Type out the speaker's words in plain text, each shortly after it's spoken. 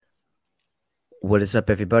What is up,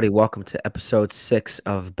 everybody? Welcome to episode 6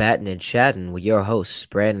 of Battin' and Chattin' with your hosts,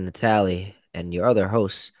 Brandon Natale, and your other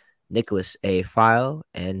hosts, Niklaus Feil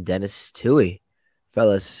and Denis Tuohy.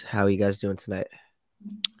 Fellas, how are you guys doing tonight?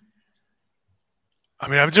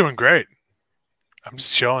 I'm doing great. I'm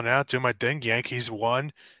just chilling out, doing my thing. Yankees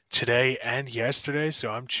won today and yesterday, so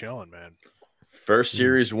I'm chilling, man. First Mm.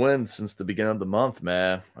 series win since the beginning of the month,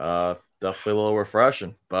 man. Definitely a little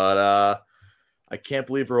refreshing, but I can't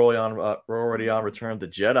believe we're already on Return of the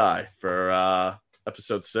Jedi for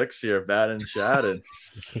episode 6 here of Bad and Chat, and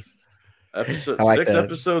episode I like six that.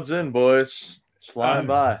 episodes in, boys. It's flying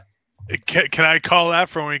Uh, by. can I call that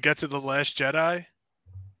for when we get to the Last Jedi?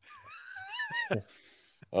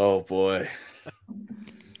 Oh boy,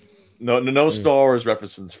 no Mm. Star Wars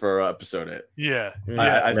references for episode 8. Yeah, Mm.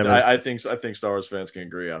 yeah. Remember, I think Star Wars fans can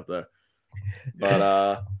agree out there,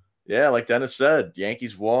 but yeah, like Dennis said,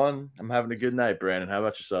 Yankees won. I'm having a good night, Brandon. How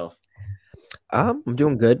about yourself? I'm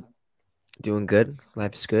doing good. Doing good.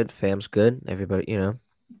 Life's good. Fam's good. Everybody,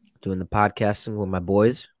 doing the podcasting with my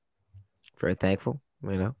boys. Very thankful.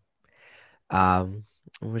 I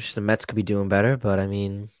wish the Mets could be doing better, but I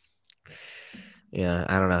mean, yeah,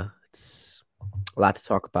 I don't know. It's a lot to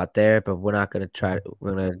talk about there, but we're not going to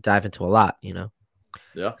we're going to dive into a lot. Yeah.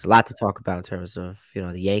 There's a lot to talk about in terms of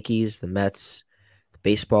the Yankees, the Mets, the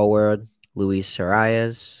baseball world, Luis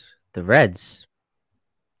Arias, the Reds.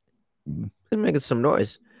 They're making some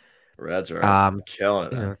noise. Reds are Um, killing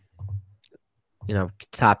it, you man. know,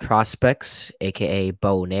 top prospects, aka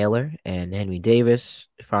Bo Naylor and Henry Davis,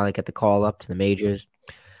 finally get the call up to the majors.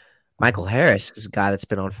 Michael Harris is a guy that's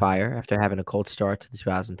been on fire after having a cold start to the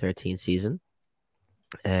 2013 season.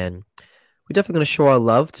 And we're definitely going to show our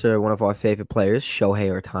love to one of our favorite players,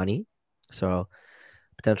 Shohei Ohtani. So,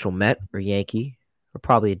 potential Met or Yankee, or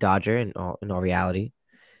probably a Dodger in all reality.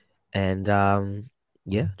 And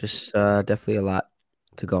yeah, just definitely a lot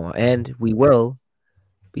to go on. And we will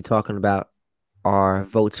be talking about our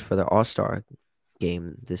votes for the All Star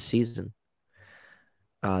game this season,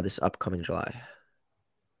 this upcoming July.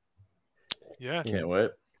 Yeah, Mm. Can't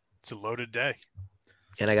wait. it's a loaded day.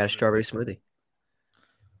 And I got a strawberry smoothie.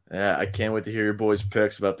 Yeah, I can't wait to hear your boys'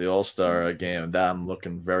 picks about the All Star game. That I'm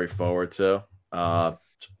looking very forward to. A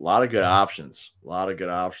lot of good options. A lot of good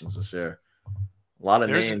options this year. A lot of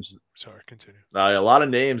There's a, names. sorry, continue. A lot of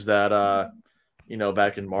names that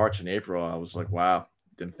back in March and April, I was like, wow,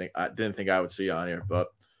 didn't think I would see on here, but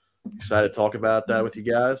excited to talk about that with you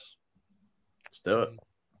guys. Let's do it.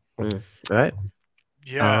 Mm. All right.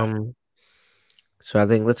 Yeah, Um. So I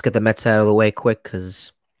think let's get the Mets out of the way quick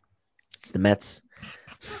because it's the Mets.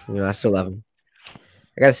 I still love them.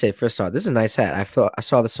 I gotta say, first off, this is a nice hat. I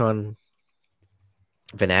saw this on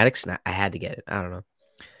Fanatics, and I had to get it. I don't know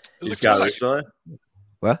it You just looks got it good. recently.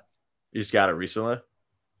 what. You just got it recently.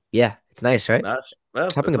 Yeah, it's nice, right? Nice. Well,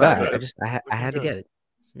 Something that's Looking not about it. I good. bad. just I Looking had to good.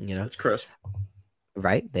 get it. It's crisp.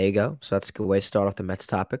 Right there you go. So that's a good way to start off the Mets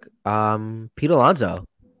topic. Pete Alonso,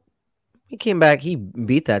 he came back. He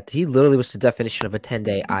beat that. He literally was the definition of a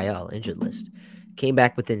 10-day IL injured list. Came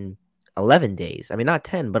back within 11 days. I mean, not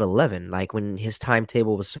 10, but 11. Like when his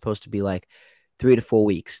timetable was supposed to be like 3 to 4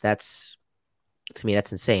 weeks. That's to me,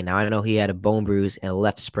 that's insane. Now I know he had a bone bruise and a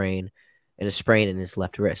left sprain and a sprain in his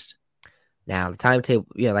left wrist. Now the timetable,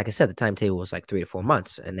 yeah, like I said, the timetable was like 3 to 4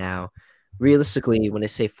 months, and now realistically, when they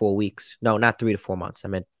say 4 weeks, no, not 3 to 4 months. I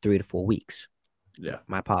meant 3 to 4 weeks. Yeah.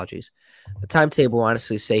 My apologies. The timetable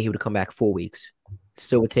honestly say he would come back 4 weeks.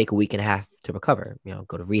 Still would take a week and a half to recover.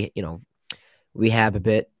 Go to rehab a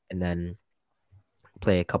bit, and then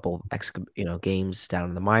play a couple games down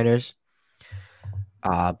in the minors.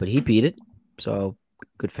 But he beat it, so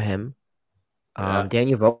good for him. Yeah.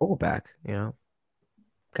 Daniel Vogelback,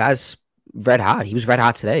 guy's red hot. He was red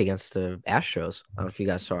hot today against the Astros. I don't know if you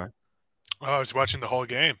guys saw it. Oh, I was watching the whole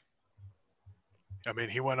game. I mean,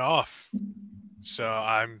 he went off. So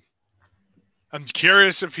I'm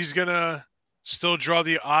curious if he's gonna still draw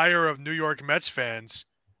the ire of New York Mets fans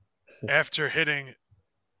after hitting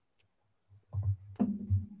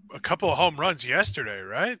a couple of home runs yesterday,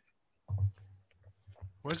 right?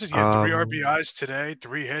 Was it? He had three Um, RBIs today,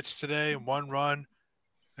 3 hits today, 1 run,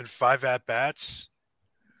 and 5 at-bats.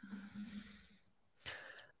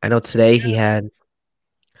 I know today he had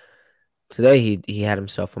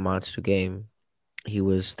himself a monster game. He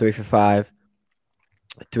was 3 for 5,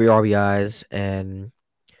 3 RBIs, and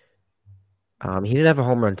he didn't have a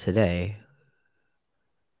home run today.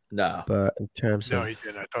 No. But in terms No, of he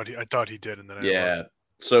didn't. I thought he did, and then I looked. Yeah.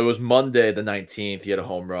 So it was Monday the 19th. He had a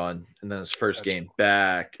home run, and then his first That's game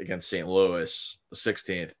back against St. Louis, the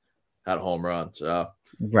 16th, had a home run. So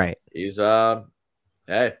right, he's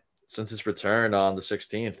hey, since his return on the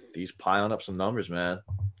 16th, he's piling up some numbers, man.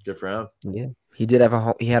 Good for him. Yeah, he did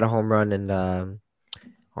have he had a home run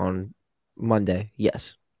on Monday.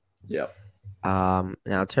 Yes. Yeah. Now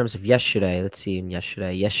in terms of yesterday, let's see.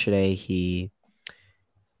 Yesterday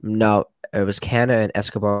it was Canna and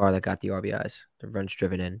Escobar that got the RBIs, the runs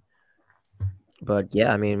driven in. But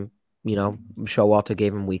yeah, I mean, Showalter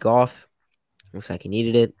gave him a week off. Looks like he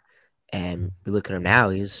needed it, and we look at him now.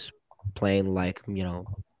 He's playing like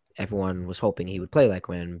everyone was hoping he would play like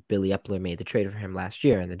when Billy Epler made the trade for him last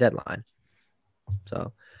year in the deadline.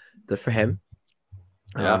 So good for him.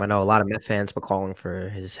 Yeah. I know a lot of Met fans were calling for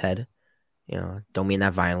his head. Don't mean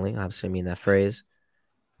that violently. Obviously, I mean that phrase.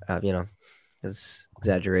 It's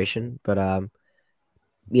exaggeration, but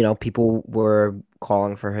people were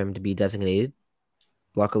calling for him to be designated.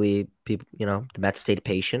 Luckily, people, the Mets stayed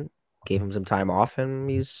patient, gave him some time off, and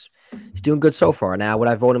he's doing good so far. Now, would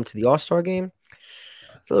I vote him to the All-Star game?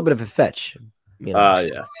 It's a little bit of a fetch. Yeah.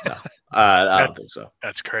 No. I don't think so.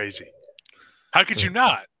 That's crazy. How could you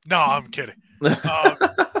not? No, I'm kidding.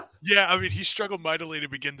 Yeah, I mean, he struggled mightily to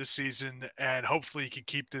begin the season, and hopefully he can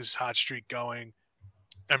keep this hot streak going.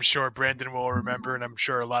 I'm sure Brandon will remember, and I'm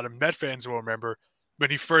sure a lot of Met fans will remember,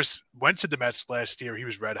 when he first went to the Mets last year, he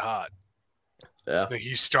was red hot. Yeah.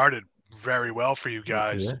 He started very well for you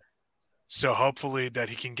guys. Yeah. So hopefully that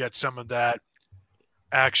he can get some of that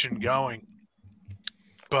action going.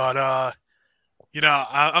 But,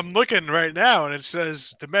 I'm looking right now, and it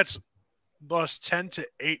says the Mets lost 10-8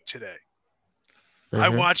 today. I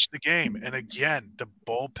watched the game, and again, the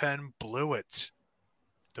bullpen blew it.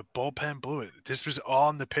 This was all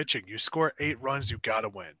in the pitching. You score 8 runs, you got to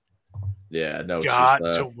win. Yeah, no. Got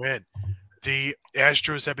to win. The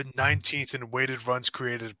Astros have been 19th in weighted runs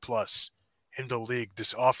created plus in the league.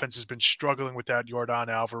 This offense has been struggling without Yordan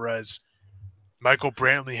Alvarez. Michael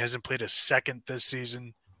Brantley hasn't played a second this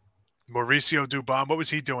season. Mauricio Dubon, what was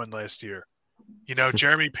he doing last year?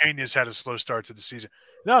 Jeremy Pena's had a slow start to the season.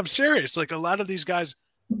 No, I'm serious. Like, a lot of these guys,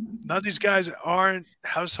 none of these guys aren't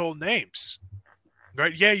household names,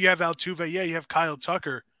 right? Yeah, you have Altuve. Yeah, you have Kyle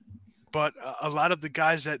Tucker. But a lot of the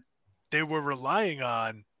guys that they were relying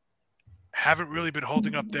on haven't really been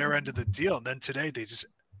holding up their end of the deal. And then today they just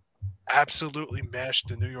absolutely mashed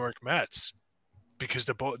the New York Mets because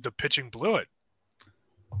the pitching blew it.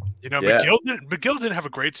 McGill didn't have a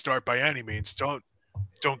great start by any means. Don't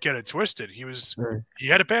get it twisted. He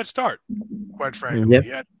had a bad start, quite frankly. Yep. He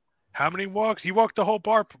had how many walks? He walked the whole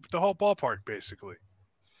ballpark basically.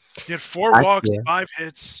 He had 4 walks, 5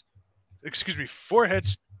 hits. 4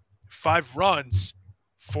 hits, 5 runs,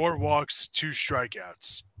 4 walks, 2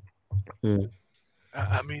 strikeouts.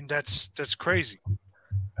 I mean, that's crazy.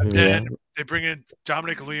 And then they bring in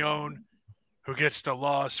Dominic Leone, who gets the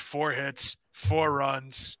loss, 4 hits, 4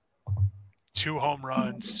 runs, 2 home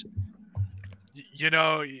runs.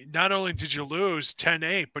 Not only did you lose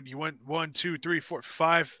 10-8, but you went 1, 2, 3, 4,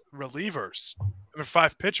 5 relievers,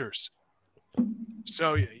 5 pitchers.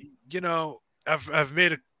 So, I've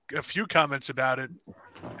made a few comments about it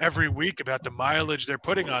every week about the mileage they're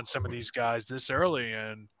putting on some of these guys this early,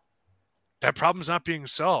 and that problem's not being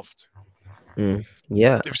solved.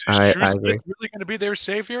 Yeah, Is I Drew Smith agree. really going to be their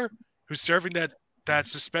savior, who's serving that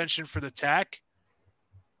suspension for the tack?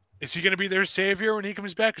 Is he going to be their savior when he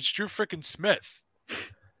comes back? It's Drew frickin' Smith,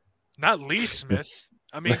 not Lee Smith.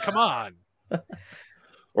 I mean, come on.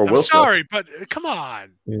 Or I'm Will sorry, but come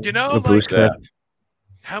on. Bruce Smith.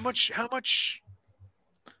 How much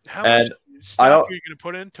And stock are you going to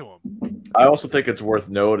put into him? I also think it's worth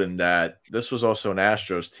noting that this was also an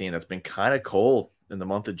Astros team that's been kind of cold in the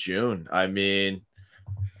month of June. I mean,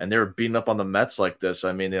 and they were beating up on the Mets like this.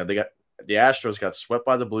 I mean, the Astros got swept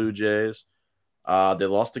by the Blue Jays. They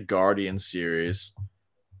lost the Guardians series.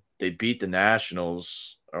 They beat the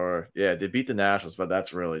Nationals, they beat the Nationals, but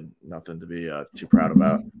that's really nothing to be too proud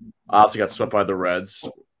about. Also got swept by the Reds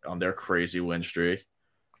on their crazy win streak.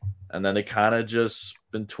 And then they kind of just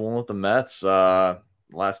been tooling with the Mets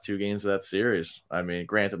last 2 games of that series. I mean,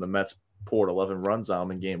 granted, the Mets poured 11 runs on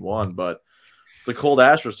them in game 1, but it's a cold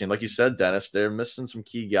Astros team. Like you said, Dennis, they're missing some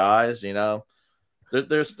key guys,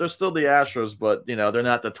 They're still the Astros, but, they're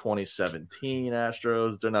not the 2017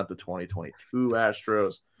 Astros. They're not the 2022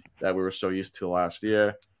 Astros that we were so used to last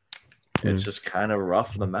year. It's just kind of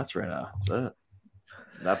rough for the Mets right now. That's it.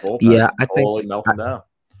 That bullpen I totally think melting down.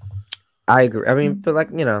 I agree. I mean, but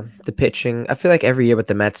the pitching, I feel like every year with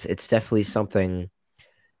the Mets, it's definitely something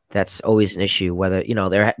that's always an issue. Whether,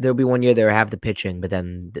 there'll be one year they'll have the pitching, but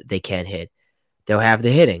then they can't hit. They'll have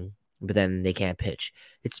the hitting, but then they can't pitch.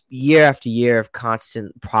 It's year after year of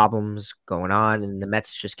constant problems going on, and the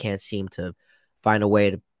Mets just can't seem to find a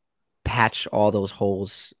way to patch all those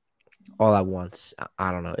holes all at once.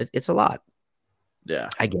 I don't know. It's a lot. Yeah.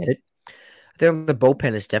 I get it. I think the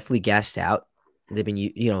bullpen is definitely gassed out. They've been,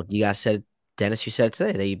 you guys said, Dennis, you said it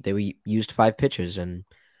today. They were used 5 pitchers, and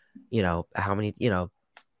how many,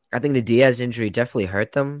 I think the Diaz injury definitely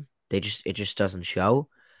hurt them. It just doesn't show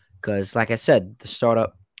because, like I said, the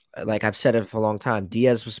startup, like I've said it for a long time,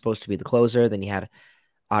 Diaz was supposed to be the closer. Then you had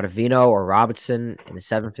Ottavino or Robinson in the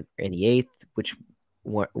 7th and the 8th, which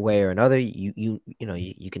way or another you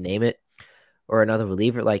can name it, or another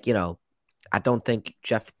reliever. Like I don't think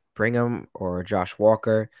Jeff Brigham or Josh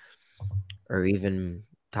Walker or even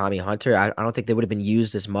Tommy Hunter. I don't think they would have been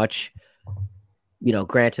used as much.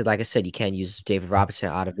 Granted, like I said, you can't use David Robinson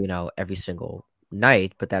out of every single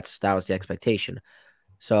night, but that was the expectation.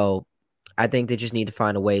 So I think they just need to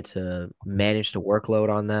find a way to manage the workload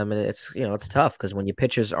on them, and it's tough because when your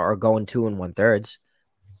pitchers are going 2 1/3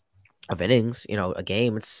 of innings, a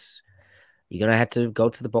game, you're gonna have to go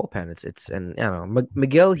to the bullpen. And I don't know,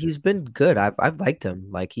 McGill, he's been good. I've liked him.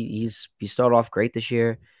 Like he started off great this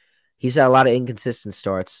year. He's had a lot of inconsistent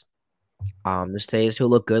starts. There's days he'll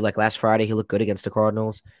look good. Like last Friday, he looked good against the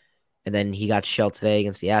Cardinals, and then he got shelled today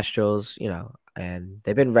against the Astros. And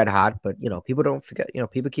they've been red hot, but people don't forget.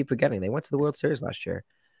 People keep forgetting they went to the World Series last year.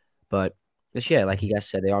 But this year, like you guys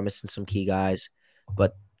said, they are missing some key guys.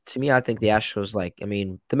 But to me, I think the Astros,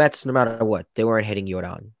 the Mets, no matter what, they weren't hitting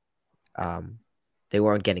Jordan. They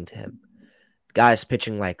weren't getting to him. The guys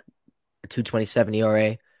pitching like a 2.27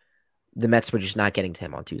 ERA. The Mets were just not getting to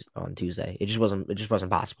him on Tuesday. It just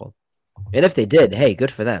wasn't possible. And if they did, hey,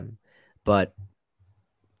 good for them. But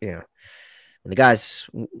when the guys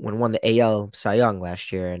won the AL Cy Young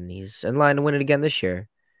last year, and he's in line to win it again this year,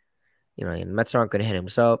 and the Mets aren't going to hit him.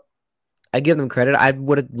 So I give them credit. I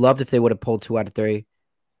would have loved if they would have pulled 2 out of 3.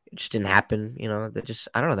 It just didn't happen. I don't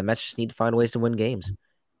know. The Mets just need to find ways to win games,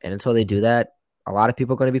 and until they do that, a lot of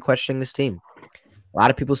people are going to be questioning this team. A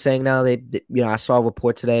lot of people saying now I saw a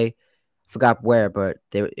report today. Forgot where, but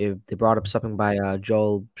they brought up something by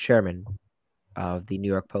Joel Sherman of the New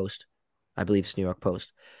York Post. I believe it's New York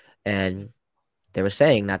Post. And they were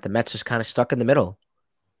saying that the Mets is kind of stuck in the middle.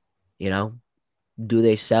 Do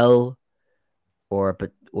they sell or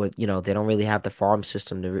they don't really have the farm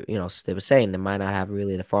system to, they were saying they might not have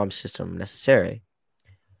really the farm system necessary.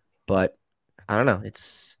 But I don't know.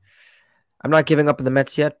 I'm not giving up on the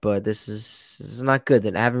Mets yet, but this is not good.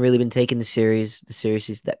 They haven't really been taking the series. The series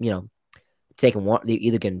is that, taking one, they're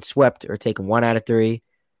either getting swept or taking 1 out of 3,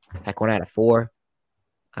 heck, 1 out of 4.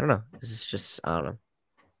 I don't know. This is just, I don't know.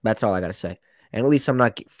 That's all I got to say. And at least I'm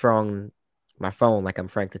not throwing my phone like I'm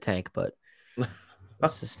Frank the Tank, but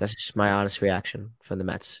that's just my honest reaction from the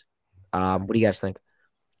Mets. What do you guys think?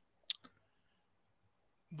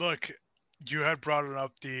 Look, you had brought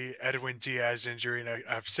up the Edwin Diaz injury, and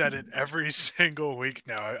I've said it every single week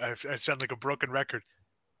now. I sound like a broken record.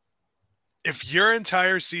 If your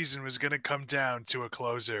entire season was going to come down to a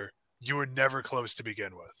closer, you were never close to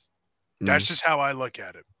begin with. That's just how I look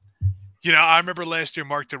at it. I remember last year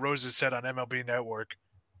Mark DeRosa said on MLB Network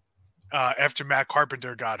after Matt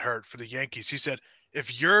Carpenter got hurt for the Yankees, he said,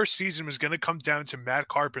 if your season was going to come down to Matt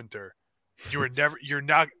Carpenter, you're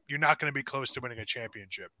not going to be close to winning a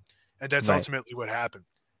championship. And that's Right. ultimately what happened.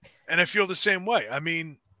 And I feel the same way. I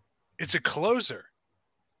mean, it's a closer.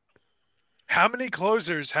 How many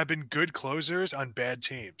closers have been good closers on bad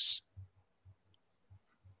teams?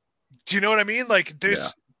 Do you know what I mean? Like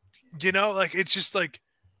there's, it's just like,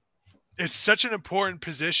 it's such an important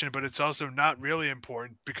position, but it's also not really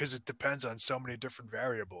important because it depends on so many different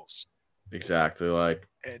variables. Exactly. Like,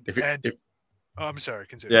 I'm sorry,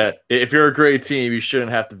 continue. Yeah, if you're a great team, you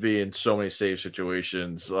shouldn't have to be in so many save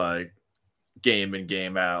situations, like game in,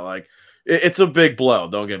 game out. Like, it's a big blow.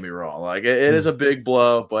 Don't get me wrong. Like, it is a big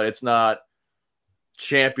blow, but it's not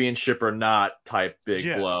championship or not type big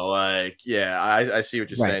blow. Like, I see what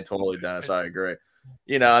you're saying. Totally, Dennis. I agree.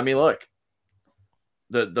 I mean, look,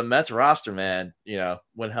 the Mets roster, man,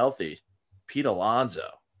 when healthy, Pete Alonso,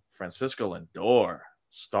 Francisco Lindor,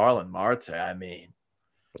 Starlin Marte. I mean,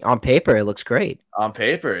 on paper, it looks great. On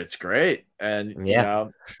paper, it's great. And,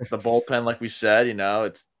 the bullpen, like we said,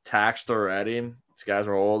 it's taxed already. These guys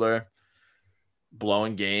are older,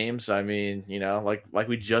 blowing games. I mean, like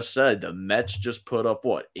we just said, the Mets just put up,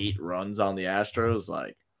 8 runs on the Astros?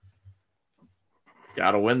 Like,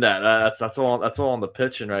 got to win that. That's all on the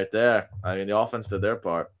pitching right there. I mean, the offense did their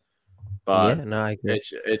part. But I agree.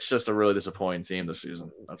 It's just a really disappointing team this season.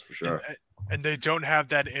 That's for sure. And they don't have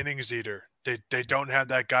that innings eater. They don't have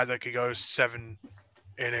that guy that could go 7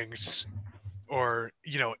 innings or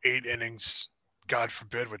 8 innings, God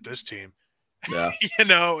forbid, with this team. Yeah.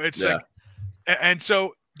 It's like, and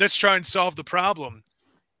so let's try and solve the problem.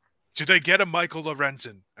 Do they get a Michael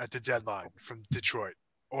Lorenzen at the deadline from Detroit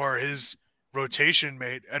or his rotation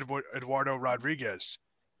mate Eduardo Rodriguez?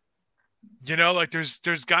 You know, like there's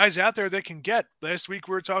guys out there that can get. Last week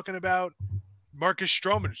we were talking about Marcus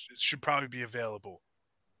Stroman should probably be available.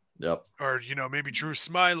 Yep. Or, you know, maybe Drew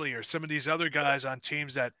Smiley or some of these other guys on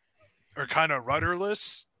teams that are kind of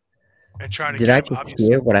rudderless and trying to Did get I him. just Obviously,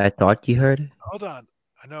 hear what I thought you heard? hold on.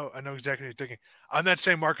 I know exactly what you're thinking. I'm not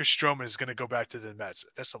saying Marcus Stroman is going to go back to the Mets.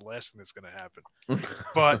 That's the last thing that's going to happen.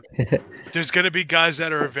 But there's going to be guys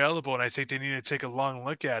that are available, and I think they need to take a long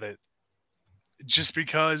look at it. Just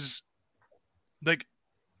because, like,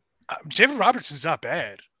 David Robertson's not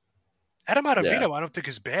bad. Adam Ottavino, I don't think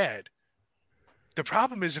is bad. The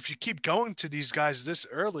problem is if you keep going to these guys this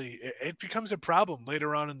early, it becomes a problem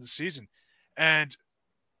later on in the season. And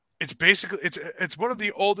it's basically it's one of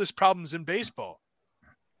the oldest problems in baseball.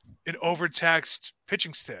 An overtaxed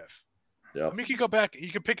pitching staff. Yep. I mean, you can go back,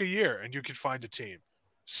 you can pick a year and you can find a team.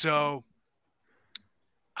 So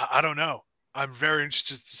I don't know. I'm very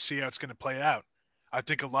interested to see how it's going to play out. I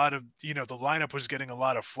think a lot of, the lineup was getting a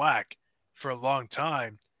lot of flack for a long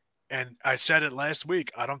time. And I said it last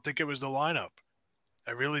week. I don't think it was the lineup.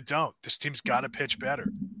 I really don't. This team's got to pitch better.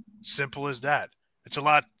 Simple as that. It's a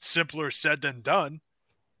lot simpler said than done,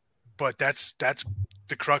 but that's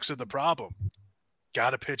the crux of the problem.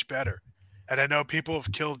 Got to pitch better. And I know people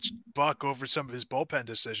have killed Buck over some of his bullpen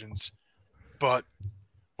decisions, but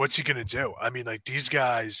what's he going to do? I mean, like, these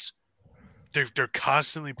guys, they're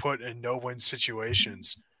constantly put in no-win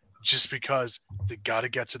situations just because they got to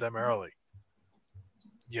get to them early.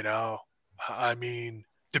 I mean,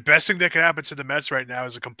 the best thing that could happen to the Mets right now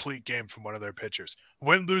is a complete game from one of their pitchers.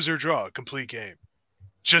 Win, lose, or draw, a complete game.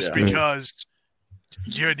 Just because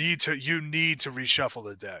you need to reshuffle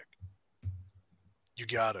the deck. You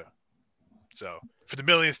gotta. So, for the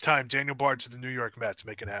millionth time, Daniel Bard to the New York Mets,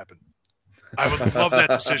 make it happen. I would love that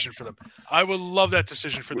decision for them. I would love that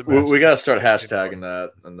decision for the Mets. We got to start hashtagging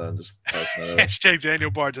that and then just hashtag Daniel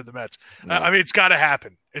Bard to the Mets. Yeah. I mean, it's got to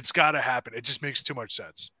happen. It's got to happen. It just makes too much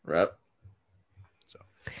sense. Right. So,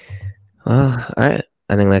 all right.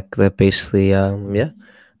 I think that basically, the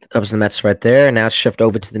Cubs and the Mets right there. Now shift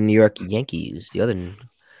over to the New York Yankees, the other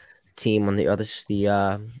team on the other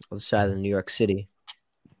side of the New York City,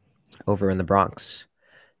 over in the Bronx,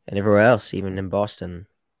 and everywhere else, even in Boston,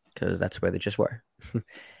 because that's where they just were.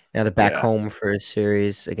 Now they're back home for a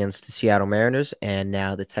series against the Seattle Mariners and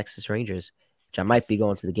now the Texas Rangers, which I might be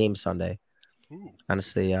going to the game Sunday. Ooh.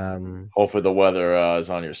 Honestly, hopefully the weather is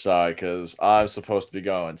on your side because I'm supposed to be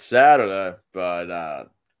going Saturday, but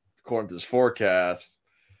according to this forecast,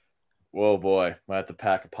 whoa boy, might have to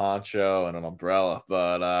pack a poncho and an umbrella.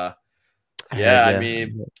 But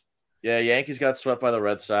Yankees got swept by the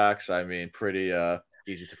Red Sox. I mean, pretty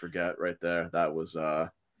easy to forget right there. That was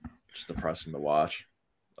just depressing to watch.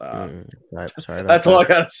 right, sorry. That's all I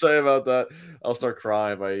gotta say about that. I'll start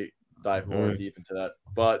crying if I dive more deep into that.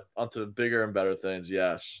 But onto bigger and better things.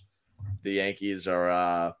 Yes, the Yankees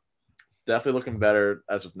are definitely looking better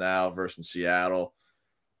as of now versus Seattle.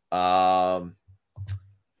 But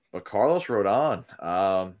Carlos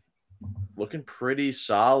Rodon, looking pretty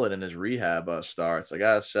solid in his rehab starts. I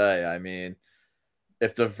gotta say, I mean,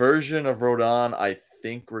 if the version of Rodon I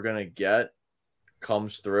think we're gonna get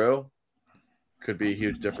comes through, could be a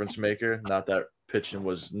huge difference maker. Not that pitching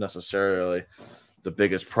was necessarily the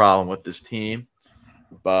biggest problem with this team,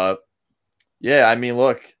 but yeah, I mean,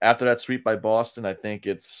 look, after that sweep by Boston, I think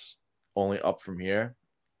it's only up from here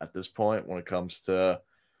at this point when it comes to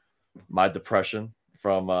my depression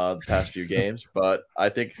from the past few games, but I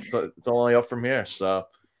think it's only up from here. So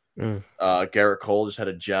Garrett Cole just had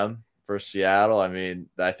a gem for Seattle. I mean,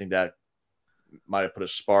 I think that might have put a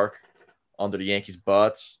spark under the Yankees'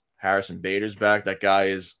 butts. Harrison Bader's back. That guy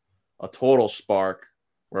is a total spark.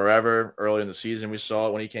 Wherever early in the season we saw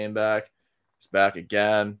it when he came back, he's back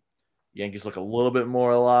again. Yankees look a little bit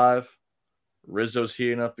more alive. Rizzo's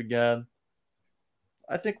heating up again.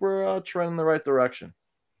 I think we're trending in the right direction.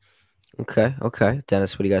 Okay.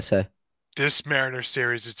 Dennis, what do you guys say? This Mariners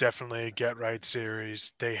series is definitely a get-right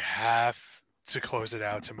series. They have to close it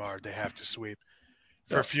out tomorrow. They have to sweep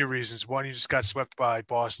for a few reasons. One, you just got swept by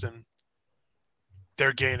Boston.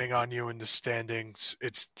 They're gaining on you in the standings.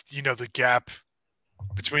 It's, the gap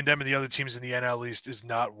between them and the other teams in the NL East is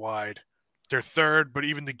not wide. They're third, but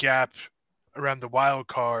even the gap around the wild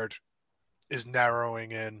card is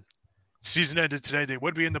narrowing in. Season ended today. They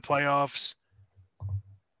would be in the playoffs,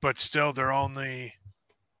 but still they're only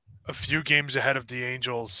a few games ahead of the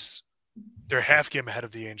Angels. They're half game ahead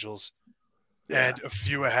of the Angels and a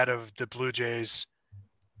few ahead of the Blue Jays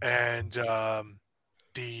and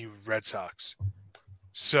the Red Sox.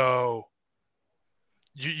 So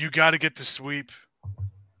you got to get the sweep.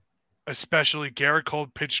 Especially Garrett Cole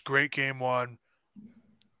pitched great game one.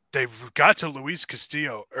 They got to Luis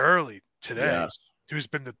Castillo early today, Yes. who's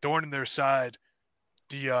been the thorn in their side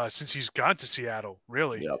since he's gone to Seattle,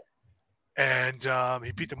 really. Yep. And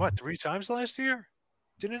he beat them, 3 times last year?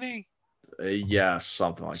 Didn't he? Yes,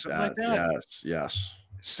 something like Something like that. that. Yes.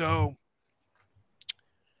 So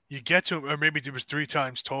you get to him, or maybe it was 3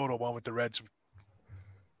 times total, one with the Reds,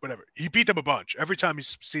 whatever. He beat them a bunch. Every time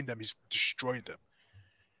he's seen them, he's destroyed them.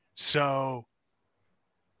 So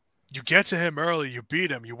you get to him early, you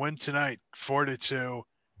beat him, you win tonight 4-2.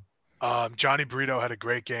 Johnny Brito had a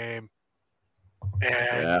great game,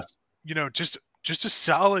 and Yeah. just a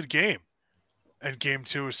solid game. And game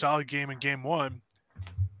two, a solid game in game one.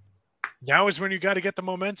 Now is when you got to get the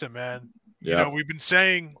momentum, man. Yeah. We've been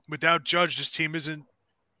saying without Judge, this team isn't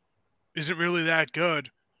really that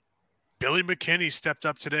good. Billy McKinney stepped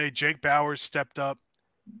up today. Jake Bauers stepped up.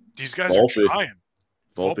 These guys are trying.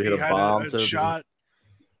 Volpe hit a had bomb a shot.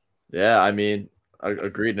 Yeah, I mean,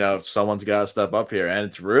 agreed. Now someone's got to step up here, and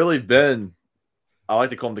it's really been. I like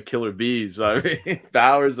to call them the killer bees. I mean,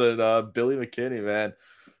 Bowers and Billy McKinney, man.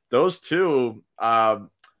 Those two.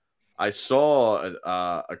 I saw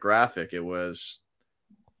a graphic. It was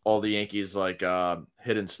all the Yankees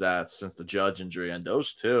hidden stats since the Judge injury, and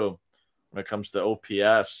those two, when it comes to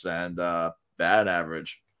OPS and batting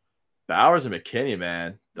average, Bowers and McKinney,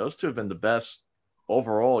 man, those two have been the best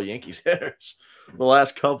overall Yankees hitters the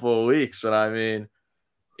last couple of weeks. And I mean,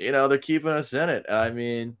 they're keeping us in it. And I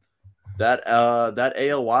mean, that AL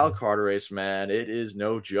wildcard race, man, it is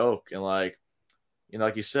no joke. And like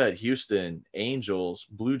you said, Houston, Angels,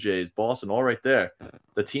 Blue Jays, Boston, all right there.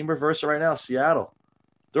 The team reversal right now, Seattle.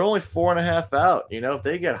 They're only 4.5 out. If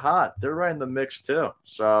they get hot, they're right in the mix too.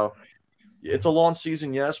 So it's a long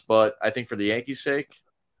season, yes, but I think for the Yankees' sake,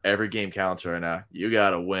 every game counts right now. You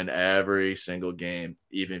got to win every single game,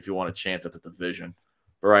 even if you want a chance at the division.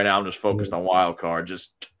 But right now, I'm just focused on wild card.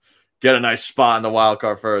 Just get a nice spot in the wild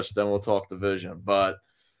card first, then we'll talk division. But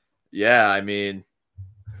yeah, I mean,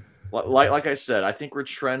 like I said, I think we're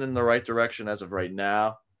trending in the right direction as of right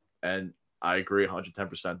now, and I agree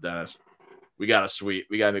 110%, Dennis. We got to sweep.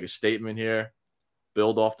 We got to make a statement here.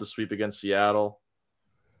 Build off the sweep against Seattle.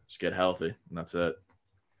 Just get healthy, and that's it.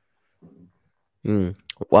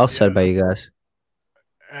 Well said by you guys.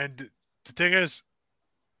 And the thing is,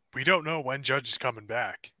 we don't know when Judge is coming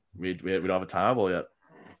back. We don't have a timeable yet.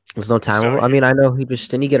 There's no timeable. I mean, I know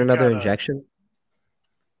didn't he get another injection?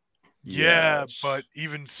 Yeah, yes. But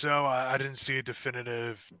even so, I didn't see a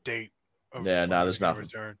definitive date. There's nothing.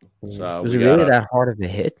 Return. So was it really that hard of a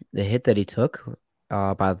hit? The hit that he took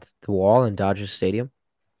by the wall in Dodger Stadium?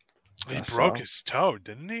 He broke his toe,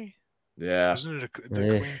 didn't he? Yeah. Wasn't it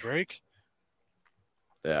the clean break?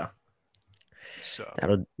 Yeah. So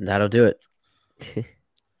that'll do it.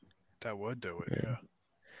 That would do it. Yeah.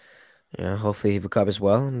 Yeah. Hopefully he recovers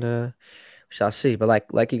well, and we shall see. But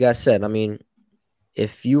like you guys said, I mean,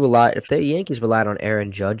 if the Yankees relied on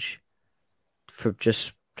Aaron Judge for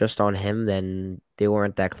just on him, then they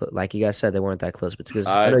weren't that close. Like you guys said, they weren't that close. But because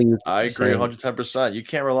I agree 110%. You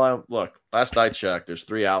can't rely on. Look, last I checked, there's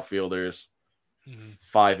 3 outfielders,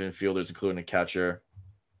 5 infielders, including a catcher,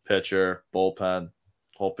 pitcher, bullpen,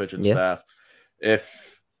 whole pitching staff.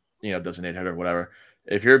 If designated hitter, whatever.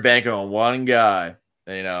 If you're banking on one guy,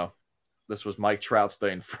 and, this was Mike Trout's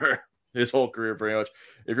thing for his whole career, pretty much.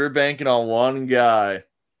 If you're banking on one guy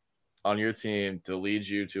on your team to lead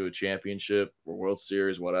you to a championship or World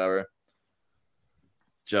Series, whatever,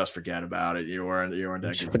 just forget about it. You weren't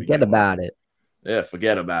that good. Forget about it. Yeah,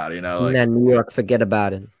 forget about it. New York, forget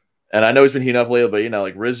about it. And I know he's been heating up lately, but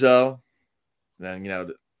like Rizzo, then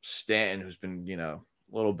Stanton, who's been a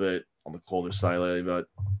little bit on the colder side lately, but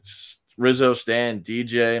Rizzo, Stanton,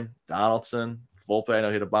 DJ, Donaldson, Volpe, I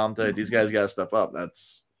know hit a bomb today. These guys got to step up.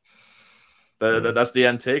 That's the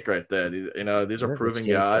end take right there. These are proven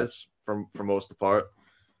guys for most of the part.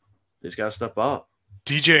 These guys step up.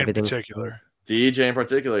 DJ in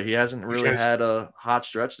particular, he hasn't really had a hot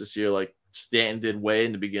stretch this year like Stanton did way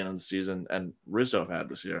in the beginning of the season, and Rizzo had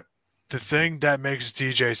this year. The thing that makes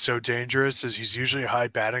DJ so dangerous is he's usually a high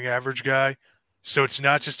batting average guy. So it's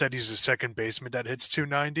not just that he's a second baseman that hits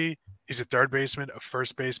 290. He's a third baseman, a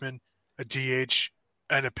first baseman, a DH,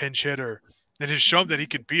 and a pinch hitter. And he's shown that he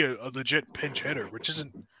could be a legit pinch hitter, which is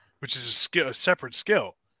a separate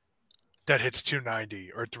skill that hits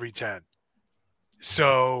 290 or 310.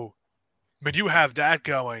 So when you have that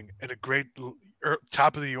going and a great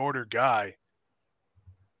top of the order guy,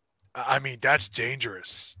 I mean, that's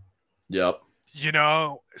dangerous. Yep.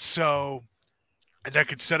 So and that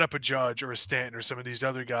could set up a Judge or a Stanton or some of these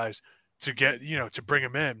other guys to get, to bring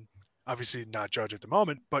him in. Obviously not Judge at the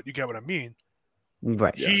moment, but you get what I mean.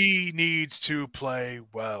 Right. Yeah. He needs to play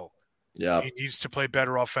well. Yeah. He needs to play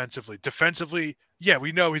better offensively. Defensively, yeah,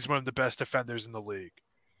 we know he's one of the best defenders in the league.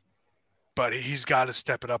 But he's got to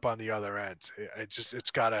step it up on the other end.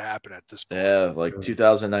 It's got to happen at this point. Yeah, like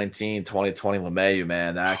 2019, 2020 LeMahieu,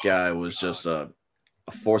 man, that guy was just a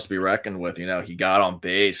force to be reckoned with. He got on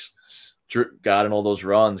base, got in all those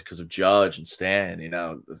runs because of Judge and Stan.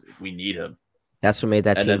 We need him. That's what made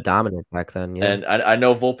that team dominant back then. Yeah. And I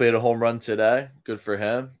know Volpe had a home run today. Good for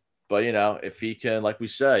him. But, if he can, like we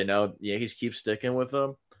said, Yankees keep sticking with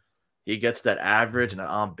him. He gets that average and an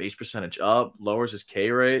on-base percentage up, lowers his K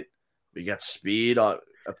rate. We got speed at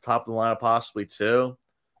the top of the lineup possibly too.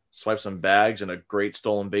 Swipe some bags and a great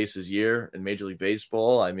stolen bases year in Major League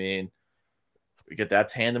Baseball. I mean, we get that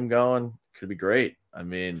tandem going. Could be great. I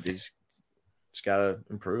mean, they just got to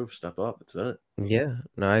improve, step up. That's it. Yeah,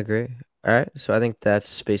 no, I agree. All right, so I think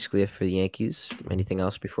that's basically it for the Yankees. Anything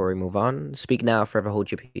else before we move on? Speak now, forever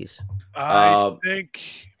hold your peace. I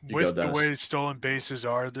think with go, the way stolen bases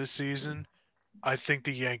are this season, I think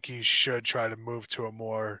the Yankees should try to move to a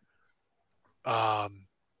more trying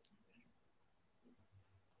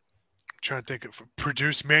to think of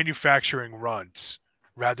produce manufacturing runs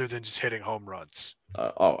rather than just hitting home runs.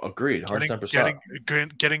 Agreed.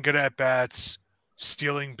 110%. Getting good at bats,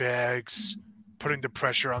 stealing bags, putting the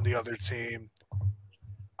pressure on the other team.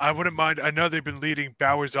 I wouldn't mind. I know they've been leading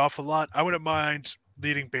Bowers off a lot. I wouldn't mind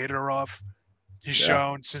leading Bader off. He's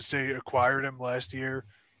shown since they acquired him last year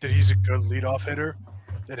that he's a good leadoff hitter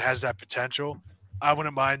and has that potential. I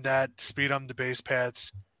wouldn't mind that. Speed on the base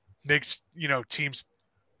paths makes, teams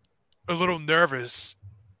a little nervous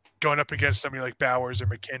going up against somebody like Bowers or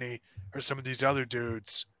McKinney or some of these other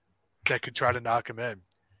dudes that could try to knock him in.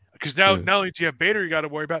 Because now, not only do you have Bader you got to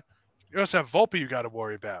worry about, you also have Volpe you got to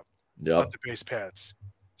worry about on the base paths.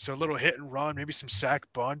 So a little hit and run, maybe some sack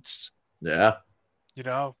bunts. Yeah.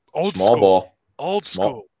 Old small school. Ball. Old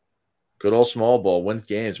school. Good old small ball wins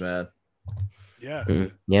games, man. Yeah.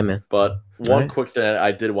 Yeah, man. But one quick thing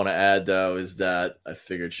I did want to add, though, is that I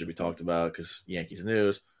figured should be talked about because Yankees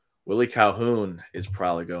news. Willie Calhoun is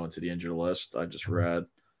probably going to the injured list. I just read.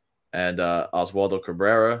 And Oswaldo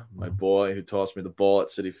Cabrera, my boy who tossed me the ball at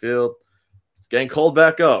Citi Field, getting called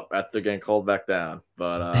back up after getting called back down.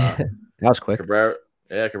 But that was quick.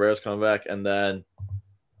 Cabrera's coming back. And then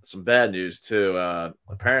some bad news, too.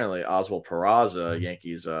 Apparently, Oswald Peraza,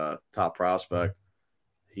 Yankees' top prospect,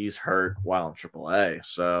 he's hurt while in AAA.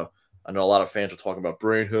 So I know a lot of fans are talking about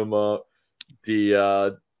bring him up,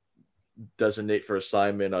 the designate for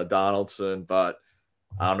assignment, Donaldson, but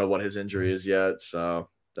I don't know what his injury is yet. So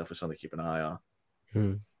definitely something to keep an eye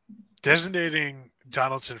on. Designating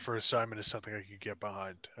Donaldson for assignment is something I could get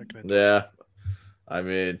behind. Yeah. I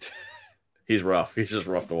mean, he's rough. He's just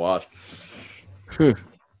rough to watch.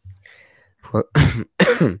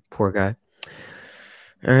 Poor guy.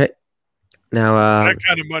 All right. Now, that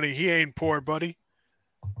kind of money, he ain't poor, buddy.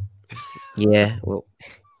 Yeah. Well.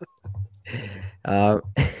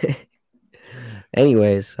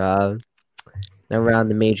 Anyways, now around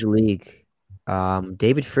the major league,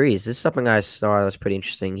 David Freese. This is something I saw that was pretty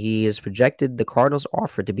interesting. He is projected the Cardinals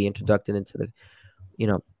offered to be inducted into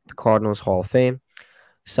the Cardinals Hall of Fame,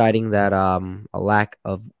 citing that a lack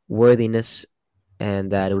of worthiness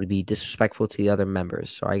and that it would be disrespectful to the other members.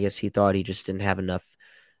 So I guess he thought he just didn't have enough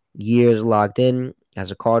years logged in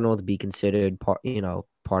as a Cardinal to be considered part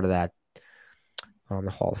of that the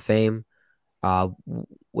Hall of Fame.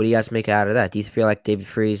 What do you guys make out of that? Do you feel like David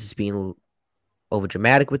Freese is being over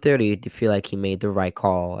dramatic with it, or do you feel like he made the right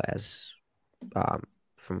call as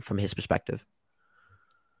from his perspective?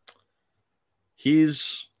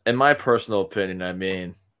 He's, in my personal opinion, I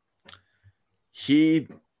mean, he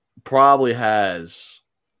probably has.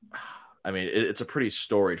 I mean, it's a pretty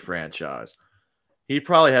storied franchise. He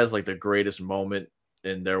probably has like the greatest moment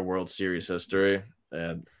in their World Series history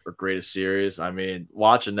or greatest series. I mean,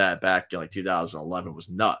 watching that back in like 2011 was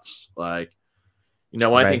nuts. Like,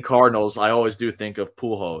 when I think Cardinals, I always do think of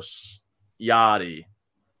Pujols, Yachty,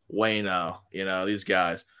 Waino, these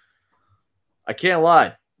guys. I can't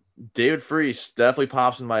lie. David Freese definitely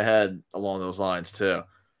pops in my head along those lines too.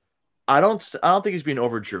 I don't think he's being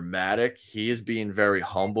over dramatic. He is being very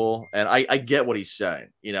humble, and I get what he's saying.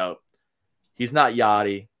 He's not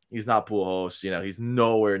Yachty, he's not Pujols. He's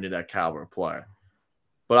nowhere near that caliber player.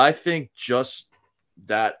 But I think just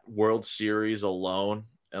that World Series alone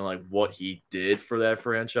and like what he did for that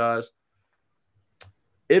franchise,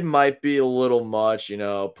 it might be a little much.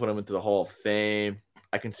 Put him into the Hall of Fame.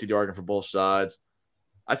 I can see the argument for both sides.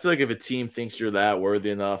 I feel like if a team thinks you're that worthy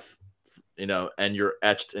enough, and you're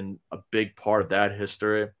etched in a big part of that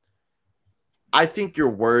history, I think you're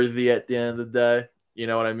worthy at the end of the day. You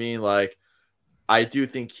know what I mean? Like, I do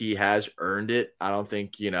think he has earned it. I don't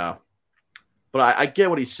think, but I get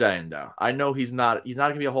what he's saying though. I know he's not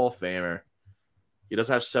going to be a Hall of Famer. He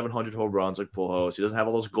doesn't have 700 home runs like Pujols. He doesn't have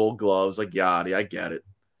all those gold gloves like Yachty. I get it.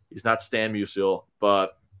 He's not Stan Musial,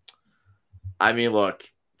 but I mean, look,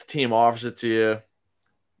 the team offers it to you.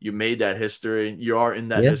 You made that history. You are in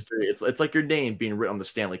that history. It's like your name being written on the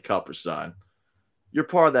Stanley Cup or something. You're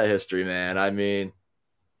part of that history, man. I mean,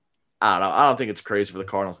 I don't know. I don't think it's crazy for the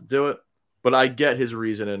Cardinals to do it, but I get his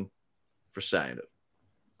reasoning for saying it.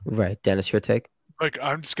 Right. Dennis, your take? Like,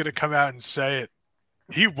 I'm just going to come out and say it.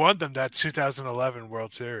 He won them that 2011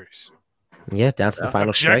 World Series. Yeah, down to the final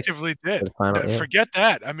Objectively strike. did. Forget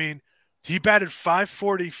that. I mean, he batted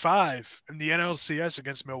 .545 in the NLCS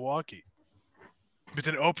against Milwaukee with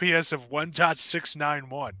an OPS of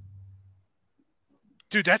 1.691.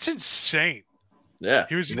 Dude, that's insane. Yeah.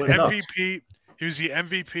 He was an MVP. He was the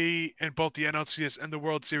MVP in both the NLCS and the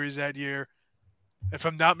World Series that year. If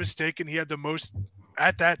I'm not mistaken, he had the most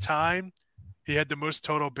at that time. He had the most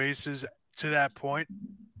total bases to that point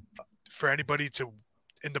for anybody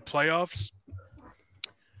in the playoffs,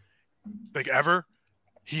 like ever.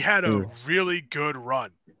 He had a really good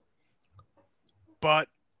run, but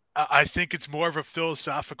I think it's more of a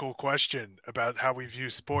philosophical question about how we view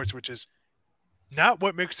sports, which is not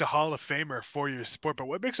what makes a Hall of Famer for your sport, but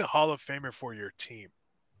what makes a Hall of Famer for your team.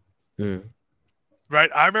 Right?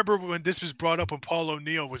 I remember when this was brought up when Paul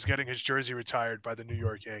O'Neill was getting his jersey retired by the New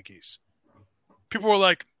York Yankees. People were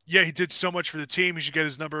like, yeah, he did so much for the team, he should get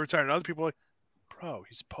his number retired. And other people were like, bro,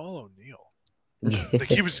 he's Paul O'Neill. Like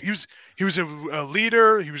he was a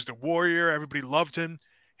leader, he was the warrior, everybody loved him.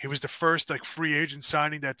 He was the first free agent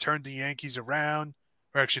signing that turned the Yankees around,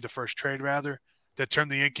 or actually the first trade rather, that turned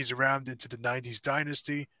the Yankees around into the 90s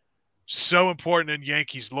dynasty. So important in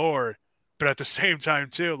Yankees lore, but at the same time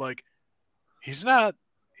too, he's not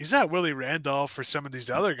Willie Randolph or some of these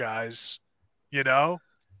other guys,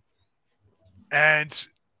 And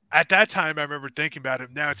at that time, I remember thinking about it.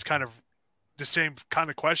 Now it's kind of the same kind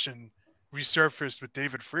of question resurfaced with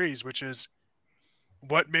David Freese, which is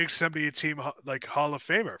what makes somebody a team like Hall of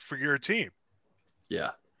Famer for your team?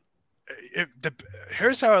 Yeah.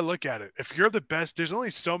 Here's how I look at it. If you're the best, there's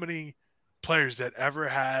only so many players that ever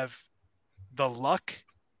have the luck,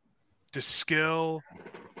 the skill,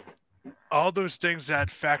 all those things that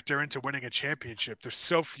factor into winning a championship. There's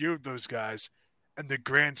so few of those guys in the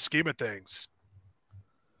grand scheme of things.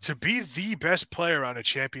 To be the best player on a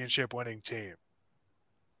championship winning team,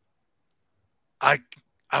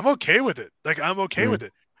 I'm okay with it. I'm okay with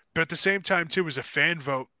it. But at the same time, too, as a fan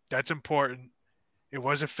vote, that's important. It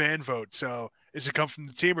was a fan vote. So does it come from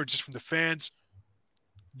the team or just from the fans?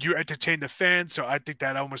 You entertain the fans, so I think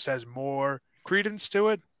that almost has more credence to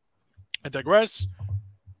it. I digress.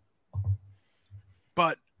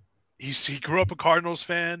 But he grew up a Cardinals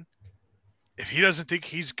fan. If he doesn't think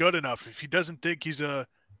he's good enough, if he doesn't think he's a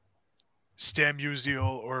Stan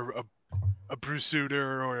Musial or a Bruce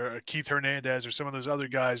Sutter or a Keith Hernandez or some of those other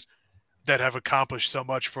guys that have accomplished so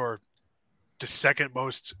much for the second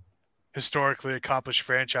most historically accomplished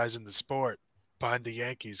franchise in the sport behind the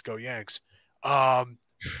Yankees, go Yanks,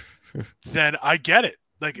 then I get it.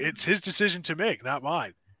 It's his decision to make, not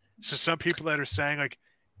mine. So some people that are saying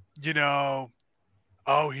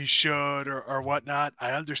oh, he should or whatnot,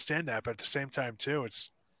 I understand that. But at the same time too,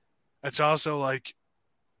 it's also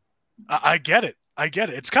I get it. I get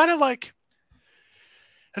it. It's kind of like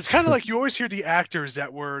you always hear the actors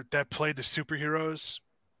that played the superheroes,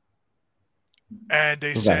 and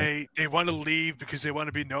they say they want to leave because they want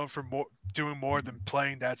to be known for doing more than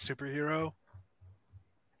playing that superhero.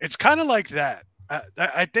 It's kind of like that.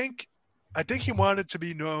 I think he wanted to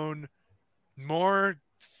be known more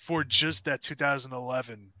for just that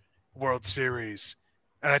 2011 World Series,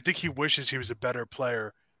 and I think he wishes he was a better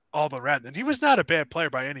player all around. And he was not a bad player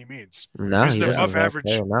by any means. No, he was an above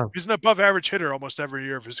average. He was an above average hitter almost every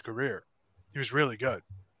year of his career. He was really good.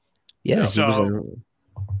 Yeah. So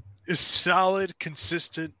a solid,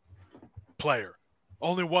 consistent player.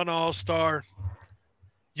 Only one All-Star.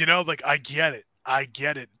 I get it. I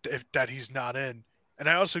get it that he's not in, and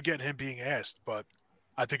I also get him being asked. But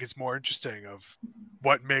I think it's more interesting of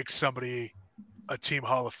what makes somebody a team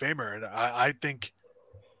Hall of Famer, and I think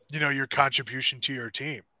your contribution to your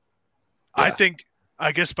team. Yeah.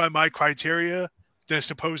 I guess by my criteria, then I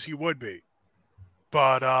suppose he would be.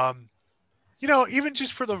 But, even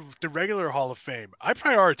just for the regular Hall of Fame, I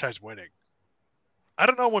prioritize winning. I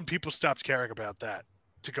don't know when people stopped caring about that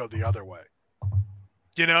to go the other way.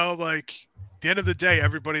 Like at the end of the day,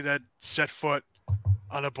 everybody that set foot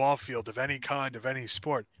on a ball field of any kind, of any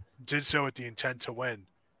sport, did so with the intent to win.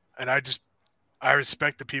 And I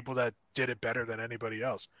respect the people that did it better than anybody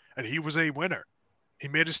else. And he was a winner. He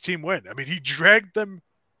made his team win. I mean, he dragged them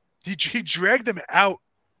out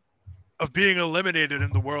of being eliminated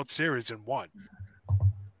in the World Series and won.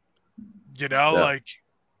 Like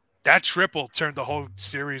that triple turned the whole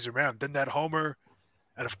series around. Then that homer,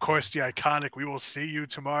 and of course the iconic "We will see you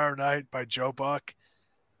tomorrow night" by Joe Buck,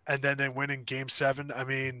 and then they win in Game 7. I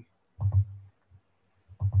mean,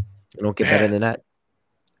 You don't get better than that.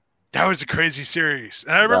 That was a crazy series,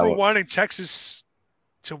 and I remember wanting Texas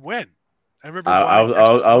to win. I remember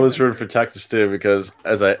I was rooting for Texas too, because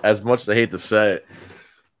as much as I hate to say it,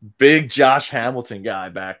 big Josh Hamilton guy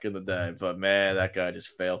back in the day, but man, that guy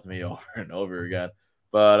just failed me over and over again.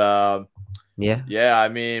 But yeah, I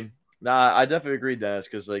mean, I definitely agree, Dennis,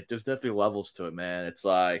 because like there's definitely levels to it, man. It's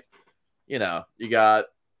like, you got,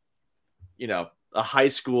 a high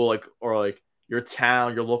school or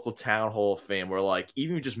your local town Hall of Fame, where like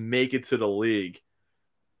even you just make it to the league,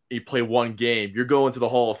 you play one game, you're going to the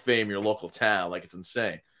Hall of Fame in your local town. Like, it's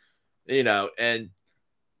insane, and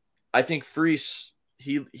I think Freese,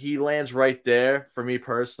 he lands right there for me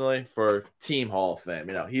personally for team Hall of Fame.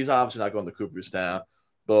 He's obviously not going to Cooperstown,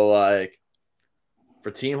 but like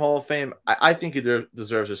for team Hall of Fame, I think he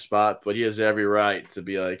deserves a spot, but he has every right to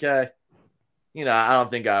be like, hey, I don't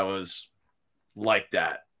think I was like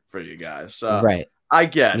that for you guys. So right. I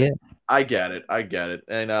get it. I get it.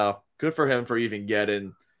 And good for him for even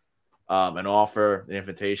getting an offer, an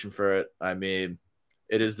invitation for it. I mean,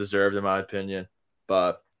 it is deserved in my opinion.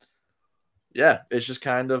 But yeah, it's just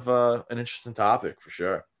kind of an interesting topic for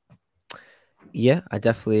sure. Yeah, I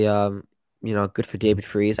definitely good for David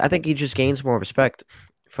Freese. I think he just gains more respect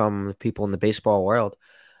from people in the baseball world.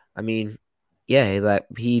 I mean, yeah, that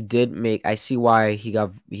he did make. I see why he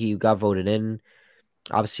got voted in.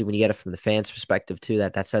 Obviously, when you get it from the fans' perspective too,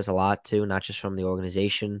 that says a lot too, not just from the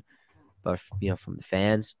organization, but from the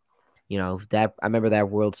fans. That I remember that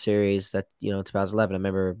World Series that 2011. I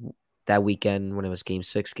remember that weekend when it was Game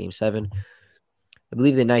 6, Game 7. I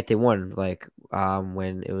believe the night they won, like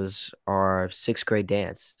when it was our 6th grade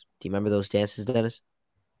dance. Do you remember those dances, Dennis?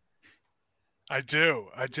 I do.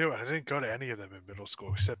 I didn't go to any of them in middle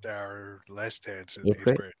school except our last dance in 8th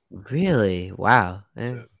 8th grade. Really? Wow.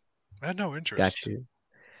 I had no interest. Got you.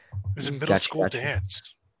 It was a middle school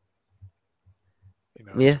dance.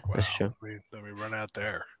 Yeah, like, wow, that's true. Let me run out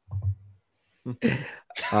there.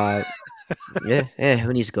 Yeah.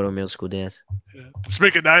 Who needs to go to a middle school dance? Yeah. Let's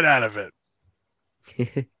make a night out of it.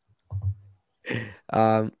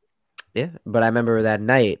 Yeah, but I remember that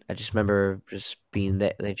night. I just remember just being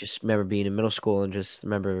that. I just remember being in middle school and just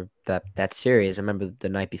remember that series. I remember the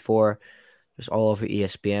night before. It was all over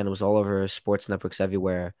ESPN. It was all over sports networks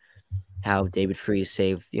everywhere. How David Freese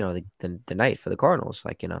saved, the night for the Cardinals.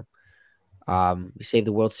 Like, he saved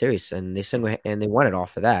the World Series, and they won it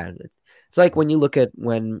off of that. It's like when you look at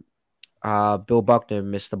when Bill Buckner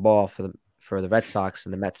missed the ball for the Red Sox,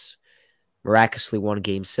 and the Mets miraculously won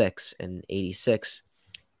Game 6 in '86,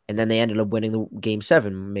 and then they ended up winning the Game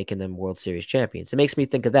 7, making them World Series champions. It makes me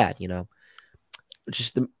think of that,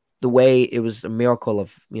 just the way it was a miracle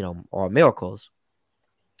of all miracles,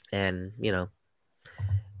 and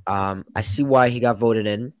I see why he got voted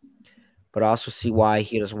in, but I also see why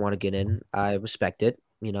he doesn't want to get in. I respect it.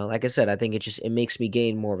 Like I said, I think it makes me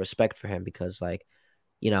gain more respect for him because, like,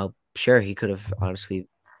 sure, he could have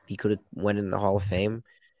went in the Hall of Fame.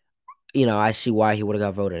 I see why he would have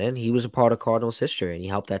got voted in. He was a part of Cardinals history, and he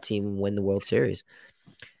helped that team win the World Series.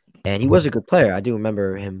 And he was a good player. I do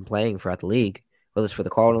remember him playing throughout the league, whether it's for the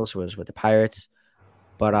Cardinals or was with the Pirates.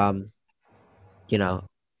 But I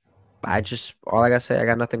gotta say, I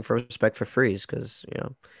got nothing for respect for Freese because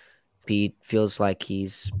Pete feels like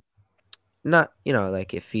he's not,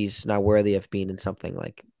 like if he's not worthy of being in something,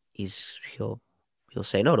 like he'll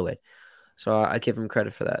say no to it. So I give him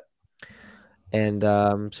credit for that. And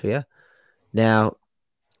so yeah. Now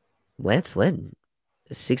Lance Lynn,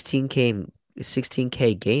 a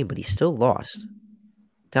 16K game, but he still lost.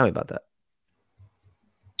 Tell me about that.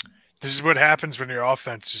 This is what happens when your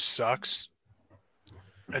offense just sucks.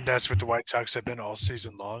 And that's what the White Sox have been all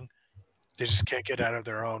season long. They just can't get out of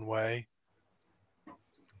their own way.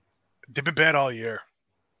 They've been bad all year.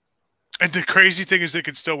 And the crazy thing is they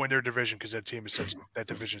could still win their division because that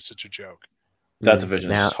division is such a joke. That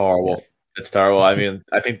division is horrible. Yeah. It's terrible. I mean,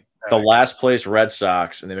 I think the last place Red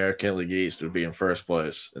Sox in the American League East would be in first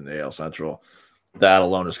place in the AL Central. That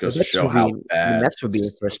alone just goes to show how bad. The Mets would be in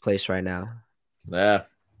first place right now. Yeah.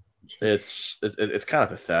 It's kind of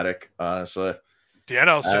pathetic, honestly. The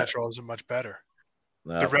NL Central isn't much better.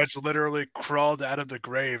 No. The Reds literally crawled out of the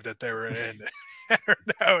grave that they were in and are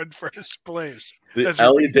now in first place. The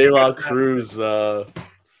Ellie De La Cruz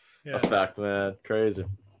effect, man. Crazy.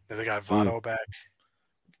 And they got Votto back.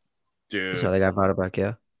 Dude. So they got Votto back,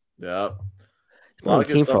 yeah. Yeah. He's been on the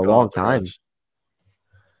team for a long time.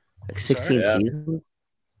 Like 16 seasons.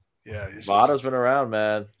 Yeah. Votto's been around,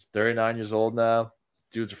 man. He's 39 years old now.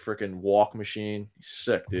 Dude's a freaking walk machine. He's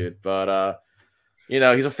sick, dude. But,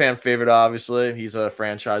 he's a fan favorite, obviously. He's a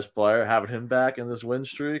franchise player. Having him back in this win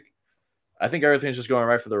streak, I think everything's just going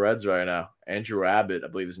right for the Reds right now. Andrew Abbott, I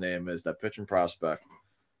believe his name is, that pitching prospect.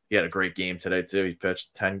 He had a great game today, too. He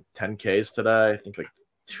pitched 10 Ks today. I think like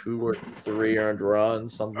 2 or 3 earned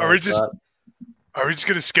runs, something like that. Are we just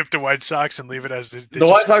going to skip the White Sox and leave it as the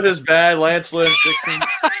White Sox is bad. Lance Lynn,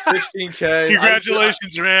 16K.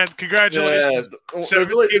 Congratulations, man. Congratulations. Yeah. It's not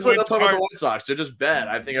the White Sox. They're just bad.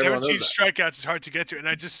 I think 17 strikeouts is hard to get to. And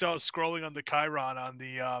I just saw scrolling on the Chiron on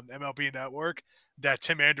the MLB Network that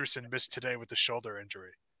Tim Anderson missed today with the shoulder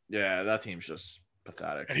injury. Yeah, that team's just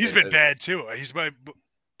pathetic. And he's been bad, too. He's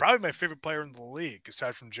probably my favorite player in the league,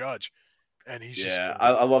 aside from Judge. And he's just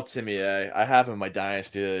I love Timmy A. I have him in my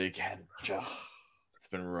dynasty again. It's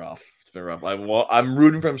been rough. I'm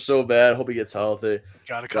rooting for him so bad. Hope he gets healthy.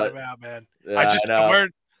 Gotta cut him out, man. Yeah,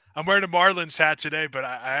 I'm wearing a Marlins hat today, but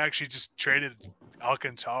I actually just traded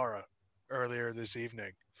Alcantara earlier this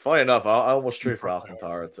evening. Funny enough, I almost traded for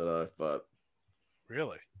Alcantara today, but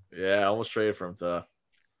really, yeah, I almost traded for him today,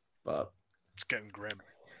 but it's getting grim.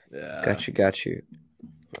 Yeah, got you.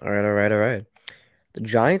 All right. The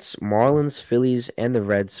Giants, Marlins, Phillies, and the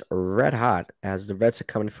Reds are red hot as the Reds are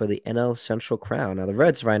coming for the NL Central crown. Now, the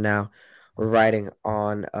Reds right now are riding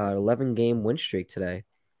on an 11-game win streak today,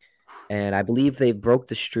 and I believe they broke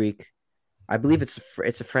the streak. I believe it's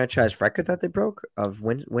a franchise record that they broke of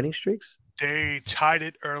winning streaks. They tied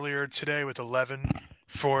it earlier today with 11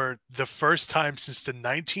 for the first time since the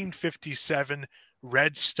 1957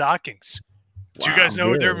 Red Stockings. Do you guys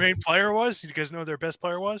know who their main player was? Do you guys know who their best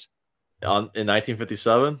player was? In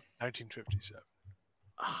 1957? 1957.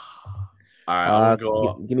 All right, I'm gonna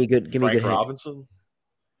go. Give me good. Robinson.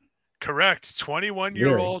 Correct.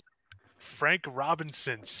 21-year-old Frank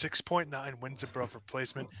Robinson, 6.9 wins above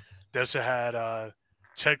replacement. They also had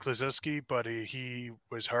Ted Kluszewski, but he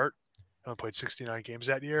was hurt. Only played 69 games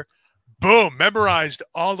that year. Boom! Memorized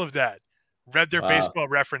all of that. Read their baseball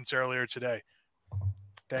reference earlier today.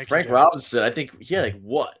 Thank you, Frank Robinson. I think he had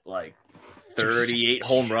 38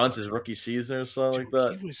 home runs his rookie season or something like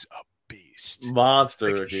that. He was a beast.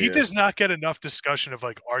 Monster. He does not get enough discussion of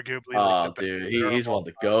arguably. He's one of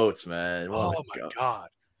the GOATs, man. My God.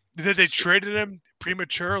 They traded him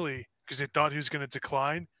prematurely because they thought he was going to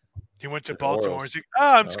decline. He went to Baltimore. He's like,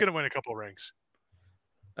 I'm just going to win a couple rings.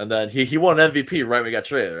 And then he won an MVP right when he got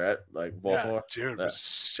traded, right? Like Baltimore. Yeah, dude,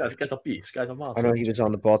 guy's a beast. Guy's a monster. I know he was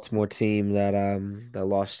on the Baltimore team that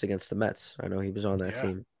lost against the Mets. I know he was on that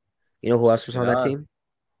team. You know who else was on that team?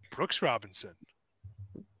 Brooks Robinson.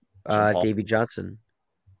 Davey Johnson.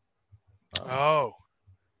 Oh.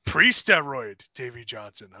 Pre-steroid Davey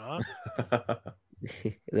Johnson, huh?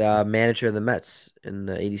 The manager of the Mets in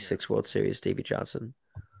the 86 World Series, Davey Johnson.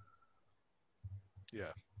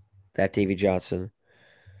 Yeah. That Davey Johnson.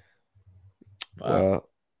 Wow.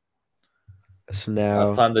 So now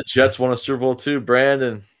last time the Jets won a Super Bowl too,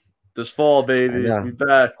 Brandon. This fall, baby. Be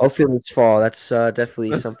back. Hopefully this fall. That's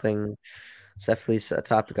definitely something. It's definitely a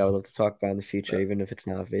topic I would love to talk about in the future, even if it's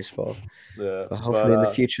not baseball. Yeah. But hopefully in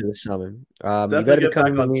the future this summer. You better be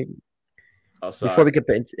coming with me. Before we get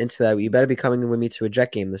into that, you better be coming with me to a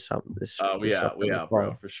Jet game this summer. We are,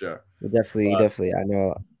 bro, for sure. Definitely. I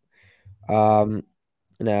know.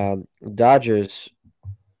 Now Dodgers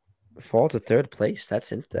fall to third place.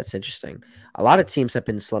 That's interesting. A lot of teams have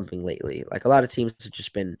been slumping lately. Like a lot of teams have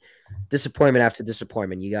just been disappointment after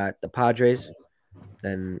disappointment. You got the Padres,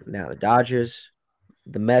 then now the Dodgers,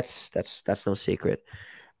 the Mets. That's no secret.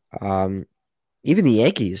 Even the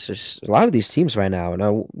Yankees. There's a lot of these teams right now.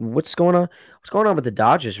 Now, what's going on? What's going on with the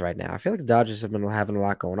Dodgers right now? I feel like the Dodgers have been having a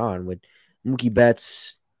lot going on with Mookie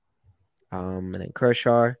Betts, and then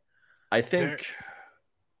Kershaw. I think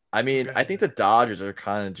the Dodgers are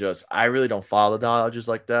kind of just. I really don't follow the Dodgers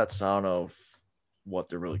like that, so I don't know what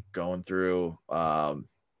they're really going through, talent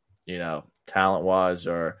wise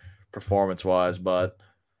or performance wise. But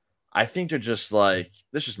I think they're just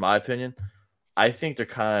this is my opinion. I think they're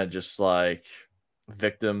kind of just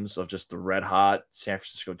victims of just the red hot San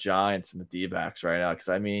Francisco Giants and the D-backs right now. Because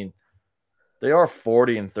they are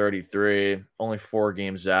 40-33, only 4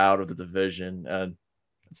 games out of the division, and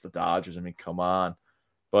it's the Dodgers. Come on.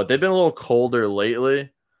 But they've been a little colder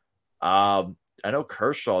lately. I know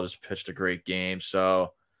Kershaw just pitched a great game.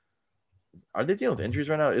 So are they dealing with injuries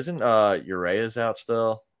right now? Isn't Urias out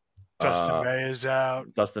still? Dustin May is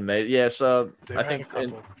out. Dustin May, yeah. So They've I had a think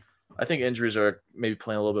couple. I think injuries are maybe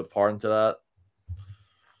playing a little bit part into that.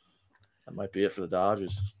 That might be it for the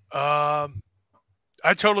Dodgers. I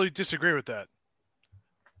totally disagree with that.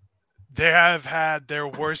 They have had their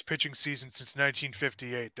worst pitching season since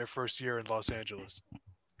 1958, their first year in Los Angeles.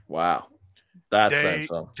 Wow. That's saying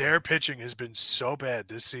something. Their pitching has been so bad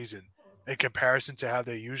this season in comparison to how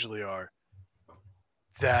they usually are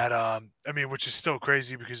that, I mean, which is still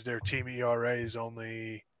crazy because their team ERA is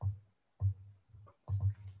only,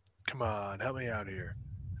 come on, help me out here,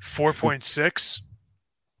 4.6.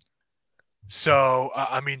 So,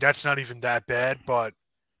 I mean, that's not even that bad, but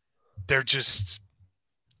they're just,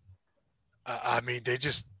 I mean,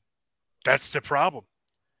 that's the problem.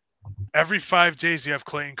 Every 5 days you have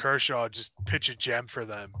Clayton Kershaw just pitch a gem for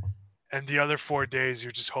them, and the other 4 days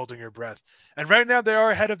you're just holding your breath. And right now they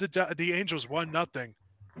are ahead of the Angels 1-0,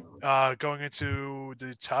 going into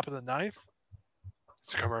the top of the ninth.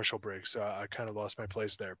 It's a commercial break, so I kind of lost my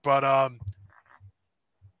place there. But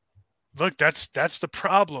look, that's the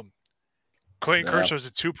problem. Clayton Kershaw's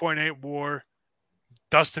a 2.8 WAR.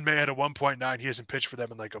 Dustin May had a 1.9. He hasn't pitched for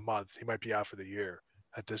them in like a month. He might be out for the year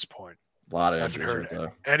at this point. A lot of I haven't injuries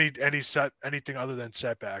heard there. anything other than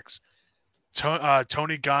setbacks.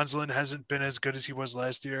 Tony Gonsolin hasn't been as good as he was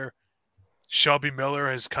last year. Shelby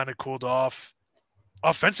Miller has kind of cooled off.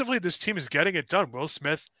 Offensively, this team is getting it done. Will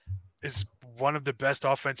Smith is one of the best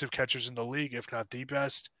offensive catchers in the league, if not the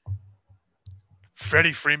best.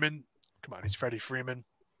 Freddie Freeman. Come on, he's Freddie Freeman.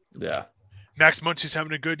 Yeah. Max Muncy's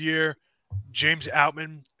having a good year. James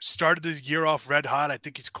Outman started the year off red hot. I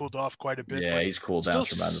think he's cooled off quite a bit. Yeah, he's cooled down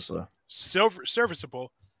tremendously.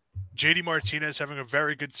 Serviceable. JD Martinez having a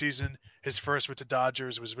very good season. His first with the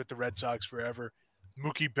Dodgers, was with the Red Sox forever.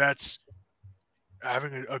 Mookie Betts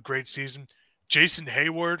having a great season. Jason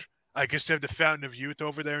Hayward, I guess they have the fountain of youth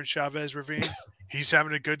over there in Chavez Ravine. He's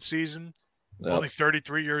having a good season. Yep. Only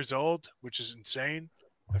 33 years old, which is insane.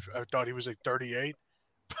 I thought he was like 38.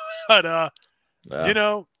 But, you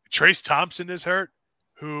know, Trace Thompson is hurt,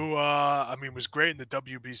 who, I mean, was great in the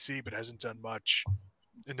WBC, but hasn't done much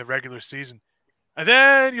in the regular season. And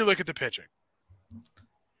then you look at the pitching.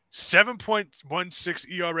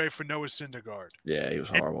 7.16 ERA for Noah Syndergaard. Yeah, he was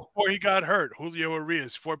horrible. Before he got hurt, Julio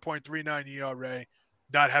Urias, 4.39 ERA,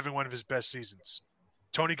 not having one of his best seasons.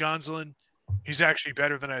 Tony Gonsolin, he's actually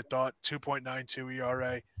better than I thought, 2.92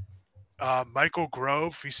 ERA. Michael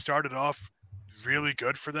Grove, he started off really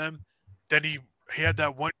good for them. Then he had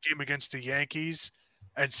that one game against the Yankees,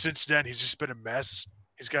 and since then he's just been a mess.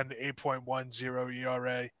 He's got an 8.10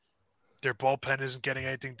 ERA. Their bullpen isn't getting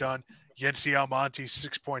anything done. Yency Almonte,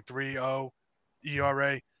 6.30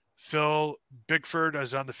 ERA. Phil Bickford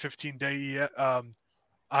is on the 15-day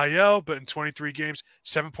IL, but in 23 games,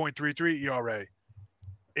 7.33 ERA.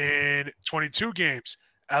 In 22 games,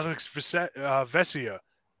 Alex Vesia,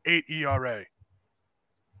 8 ERA.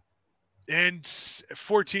 In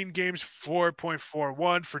 14 games,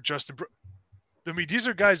 4.41 for Justin. I mean, these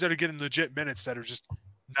are guys that are getting legit minutes that are just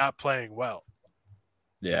not playing well.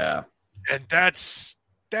 Yeah. And that's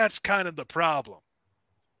kind of the problem.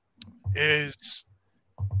 Is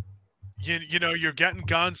you know, you're getting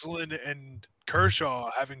Gonsolin and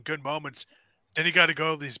Kershaw having good moments, then you got to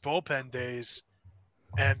go these bullpen days,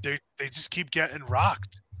 and they just keep getting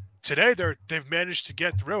rocked. Today they've managed to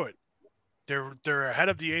get through it. They're ahead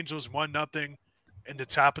of the Angels 1-0 in the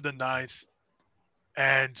top of the ninth,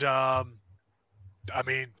 and I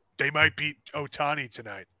mean, they might beat Ohtani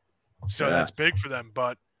tonight, so that's big for them.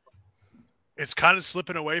 But it's kind of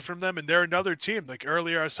slipping away from them, and they're another team. Like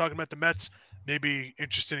earlier, I was talking about the Mets maybe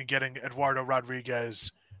interested in getting Eduardo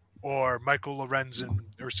Rodriguez or Michael Lorenzen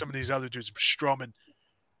or some of these other dudes, Stroman.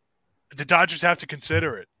 The Dodgers have to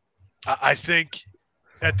consider it. I think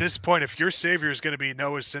at this point, if your savior is going to be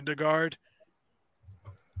Noah Syndergaard,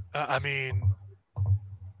 I mean,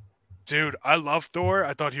 dude, I love Thor.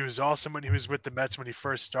 I thought he was awesome when he was with the Mets when he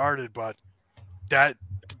first started, but the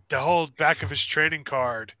whole back of his trading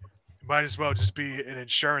card might as well just be an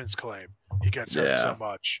insurance claim. He gets hurt so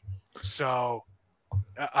much. So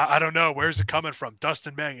I don't know. Where's it coming from?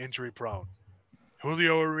 Dustin May, injury prone.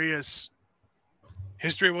 Julio Urias,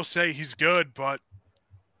 history will say he's good, but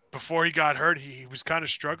before he got hurt, he was kind of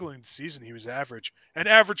struggling the season. He was average. And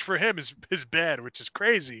average for him is bad, which is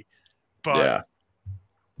crazy. But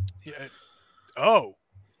yeah. Oh.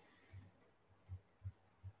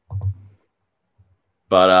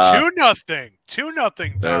 But 2-0.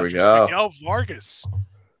 2-0. There we Dodgers. go. Miguel Vargas.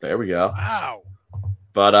 There we go. Wow.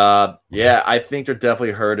 But yeah, I think they're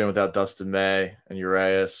definitely hurting without Dustin May and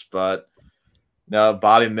Urias. But no,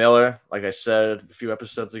 Bobby Miller, like I said a few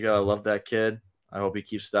episodes ago, I love that kid. I hope he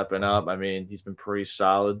keeps stepping up. I mean, he's been pretty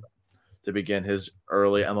solid to begin his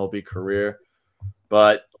early MLB career.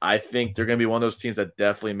 But I think they're going to be one of those teams that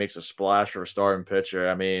definitely makes a splash for a starting pitcher.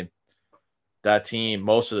 I mean, that team,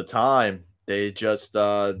 most of the time, they just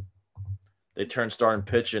they turn starting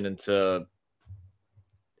pitching into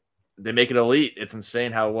they make it elite. It's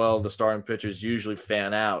insane how well the starting pitchers usually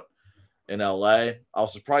fan out in LA. I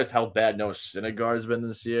was surprised how bad Noah Syndergaard has been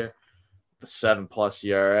this year, the 7+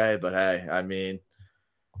 ERA. But hey, I mean,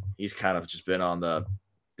 he's kind of just been on the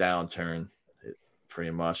downturn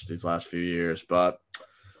pretty much these last few years. But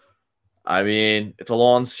I mean, it's a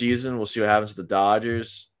long season. We'll see what happens with the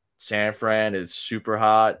Dodgers. San Fran is super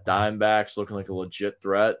hot. Diamondbacks looking like a legit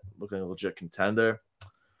threat, looking like a legit contender.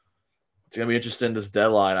 It's going to be interesting this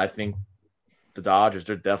deadline. I think the Dodgers,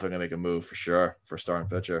 they're definitely going to make a move for sure for a starting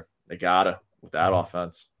pitcher. They got to with that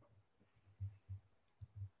offense.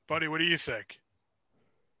 Buddy, what do you think?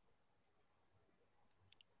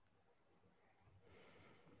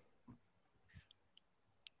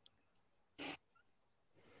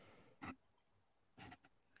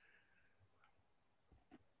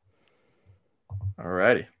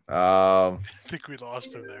 Alrighty. I think we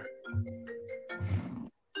lost him there.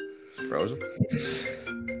 Is he frozen?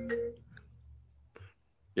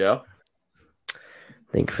 Yeah.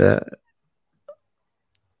 Thank you for that.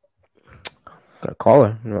 Got a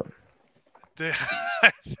caller. No.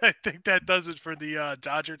 I think that does it for the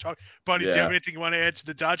Dodger talk. Buddy, do you have anything you want to add to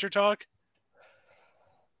the Dodger talk?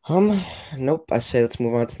 Nope. I say let's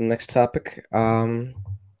move on to the next topic.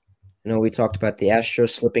 We talked about the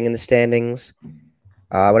Astros slipping in the standings.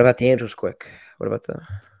 What about the Angels? Quick. What about the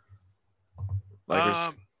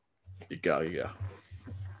Lakers? You go.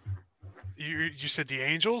 You said the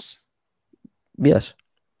Angels? Yes.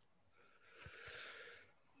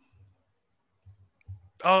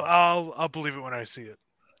 I'll believe it when I see it.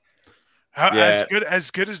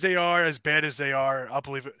 As good as they are, as bad as they are, I'll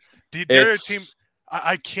believe it. They're a team.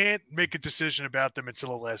 I can't make a decision about them until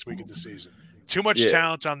the last week of the season. Too much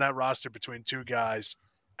talent on that roster between two guys.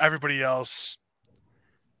 Everybody else.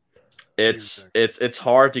 It's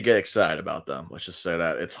hard to get excited about them. Let's just say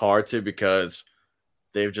that it's hard to because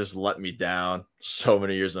they've just let me down so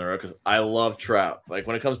many years in a row. Because I love Trout. Like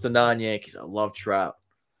when it comes to non-Yankees, I love Trout.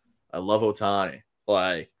 I love Ohtani.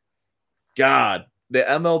 Like, God, the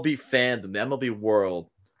MLB fandom, the MLB world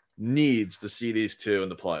needs to see these two in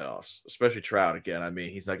the playoffs, especially Trout again. I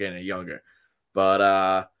mean, he's not getting any younger. But,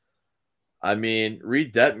 I mean,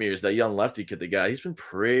 Reed Detmers is that young lefty kid, the guy. He's been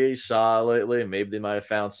pretty solid lately. Maybe they might have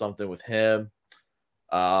found something with him.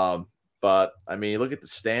 But, I mean, look at the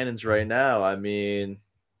standings right now. I mean,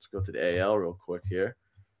 let's go to the AL real quick here.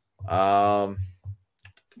 Yeah,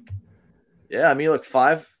 I mean, look,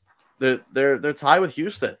 they're tied with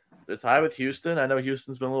Houston. They're tied with Houston. I know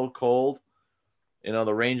Houston's been a little cold.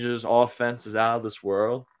 The Rangers' offense is out of this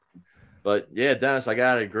world. But, yeah, Dennis, I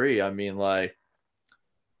got to agree. I mean, like,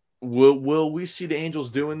 will we see the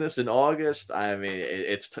Angels doing this in August? I mean,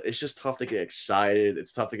 it's just tough to get excited.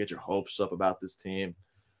 It's tough to get your hopes up about this team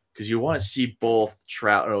because you want to see both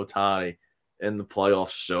Trout and Ohtani in the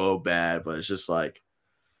playoffs so bad. But it's just like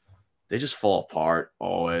they just fall apart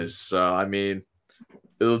always. So, I mean,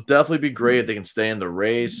 it'll definitely be great if they can stay in the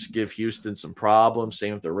race, give Houston some problems.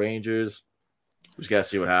 Same with the Rangers. We just got to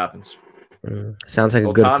see what happens. Sounds like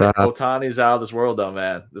a good Ohtani's out of this world, though,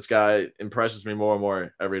 man. This guy impresses me more and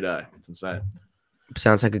more every day. It's insane.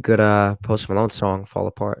 Sounds like a good Post Malone song, Fall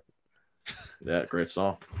Apart. Yeah, great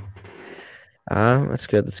song. That's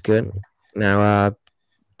good. That's good. Now,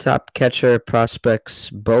 top catcher prospects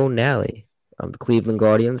Bo Nally of the Cleveland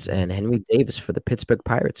Guardians and Henry Davis for the Pittsburgh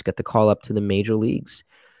Pirates get the call up to the major leagues.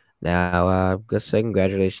 Now, let's say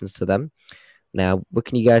congratulations to them. Now, what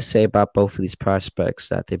can you guys say about both of these prospects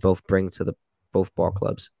that they both bring to both ball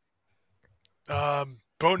clubs?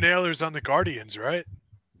 Bo Naylor's on the Guardians, right?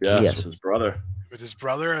 Yes, with his brother. With his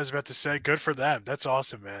brother, I was about to say, good for them. That's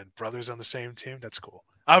awesome, man. Brothers on the same team. That's cool.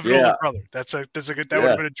 I have an older brother. That's a good. That would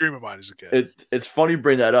have been a dream of mine as a kid. It's funny you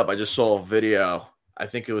bring that up. I just saw a video. I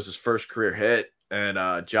think it was his first career hit,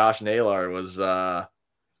 and Josh Naylor was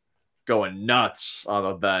going nuts on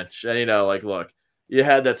the bench. And look, you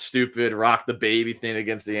had that stupid rock the baby thing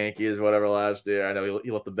against the Yankees, whatever, last year. I know he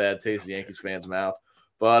left the bad taste in the Yankees fans' mouth,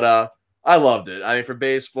 but I loved it. I mean, for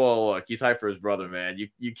baseball, look, he's hyped for his brother, man.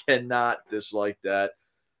 You cannot dislike that.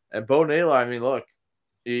 And Bo Naylor, I mean, look,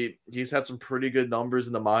 he's had some pretty good numbers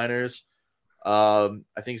in the minors. I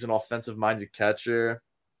think he's an offensive-minded catcher.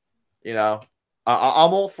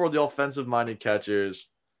 I'm all for the offensive-minded catchers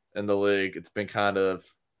in the league. It's been kind of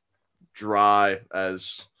dry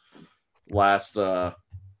as last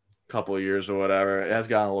couple of years or whatever. It has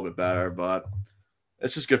gotten a little bit better, but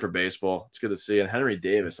it's just good for baseball. It's good to see. And Henry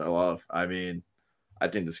Davis, I love. I mean, I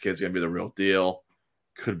think this kid's going to be the real deal.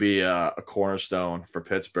 Could be a cornerstone for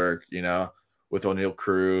Pittsburgh, with O'Neal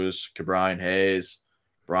Cruz, Ke'Bryan Hayes,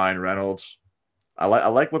 Brian Reynolds. I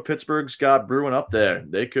like what Pittsburgh's got brewing up there.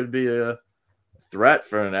 They could be a threat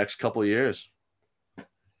for the next couple of years.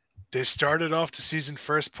 They started off the season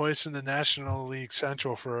first place in the National League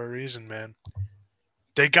Central for a reason, man.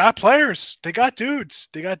 They got players. They got dudes.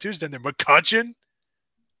 They got dudes down there. McCutcheon.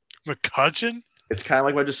 It's kind of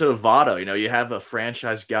like what I just said with Votto. You have a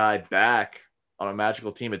franchise guy back on a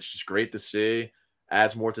magical team. It's just great to see.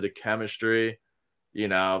 Adds more to the chemistry.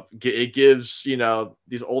 It gives,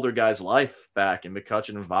 these older guys life back in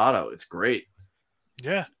McCutcheon and Votto. It's great.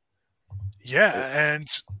 Yeah. Yeah, and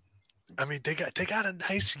I mean they got a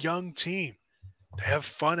nice young team. They have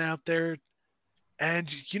fun out there. And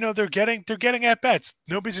they're getting at bats.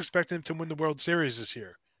 Nobody's expecting them to win the World Series this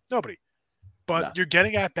year. Nobody. But No. you're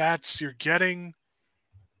getting at bats, you're getting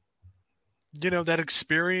that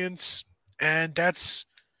experience, and that's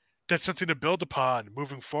something to build upon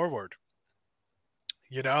moving forward.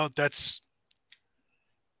 It's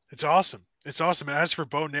awesome. It's awesome. And as for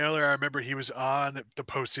Bo Naylor, I remember he was on the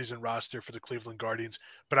postseason roster for the Cleveland Guardians,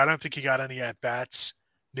 but I don't think he got any at-bats.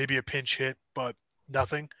 Maybe a pinch hit, but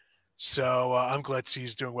nothing. So I'm glad to see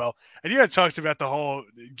he's doing well. And you had talked about the whole,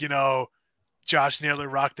 Josh Naylor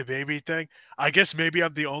rock the baby thing. I guess maybe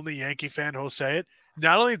I'm the only Yankee fan who'll say it.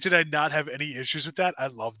 Not only did I not have any issues with that, I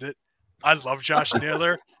loved it. I love Josh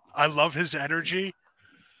Naylor. I love his energy.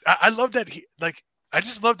 I love that I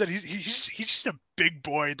just love that he's just a big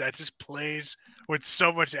boy that just plays with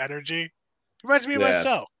so much energy. Reminds me of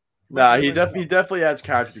myself. He definitely adds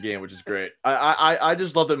character to the game, which is great. I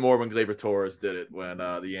just loved it more when Gleyber Torres did it when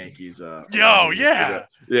the Yankees.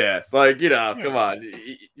 Yeah. Come on,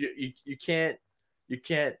 you can't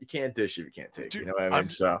dish if you can't take. Dude, You know what I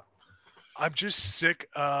mean? I'm just sick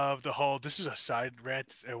of the whole. This is a side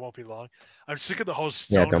rant. It won't be long. I'm sick of the whole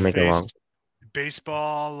stone-faced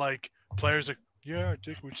baseball. Players I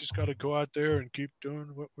think we just got to go out there and keep doing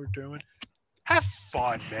what we're doing. Have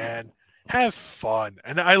fun, man. Have fun.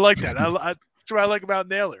 And I like that. That's what I like about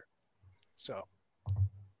Naylor. So.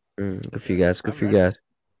 Good for you guys. Good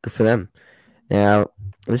for them. Now,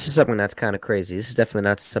 this is something that's kind of crazy. This is definitely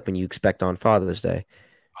not something you expect on Father's Day.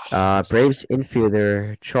 Braves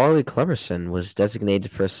infielder Charlie Cleverson was designated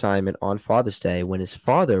for assignment on Father's Day when his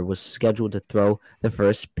father was scheduled to throw the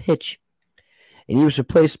first pitch. And he was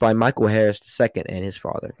replaced by Michael Harris II and his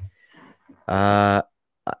father. I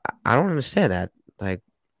don't understand that. It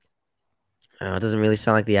doesn't really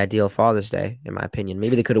sound like the ideal Father's Day, in my opinion.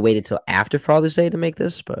 Maybe they could have waited till after Father's Day to make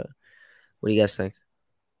this, but what do you guys think?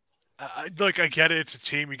 Look, I get it. It's a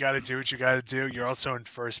team. You got to do what you got to do. You're also in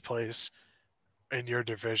first place in your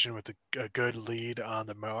division with a good lead on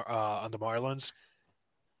the Marlins.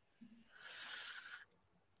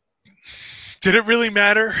 Did it really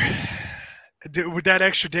matter? Would that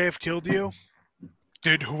extra day have killed you?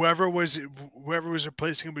 Did whoever was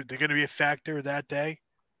replacing him, were they going to be a factor that day?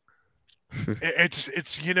 It's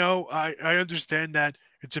I understand that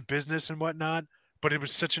it's a business and whatnot, but it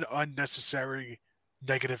was such an unnecessary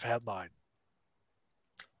negative headline.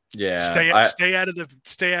 Yeah, stay out of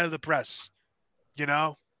the press.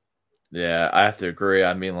 Yeah, I have to agree.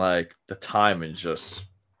 I mean, the timing is just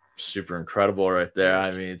super incredible right there.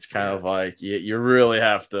 I mean, it's kind of like you really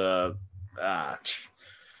have to.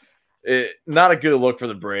 Not a good look for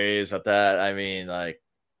the Braves at that. I mean,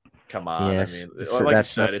 come on. Yes, I mean,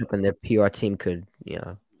 that's not something their PR team could,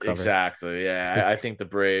 cover. Exactly. Yeah, I think the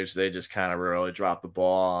Braves, they just kind of really dropped the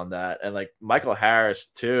ball on that. And Michael Harris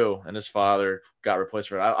too, and his father got replaced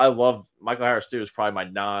for it. I love Michael Harris too. Is probably one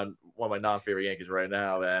of my non-favorite Yankees right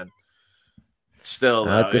now, man. Still,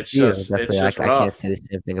 though, it's just rough. I can't say the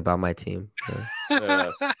same thing about my team.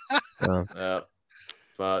 So.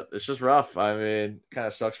 But it's just rough. I mean, kind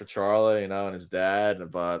of sucks for Charlie, and his dad.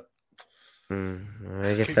 But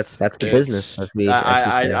I guess that's the business. I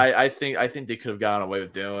think they could have gotten away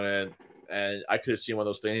with doing it, and I could have seen one of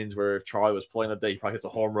those things where if Charlie was playing that day, he probably hits a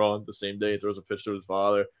home run the same day, throws a pitch to his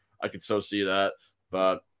father. I could so see that.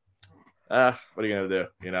 But what are you gonna do?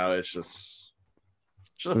 It's just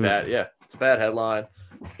a bad. Yeah, it's a bad headline.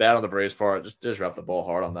 Bad on the Braves' part. Just wrap the ball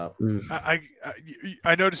hard on that.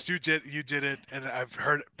 I noticed you did it, and I've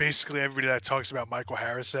heard basically everybody that talks about Michael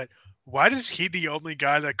Harris said, why is he the only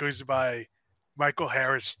guy that goes by Michael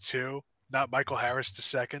Harris II, not Michael Harris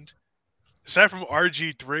II? Aside from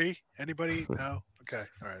RG3, anybody? No. Okay.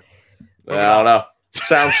 All right. I Moving don't on. know.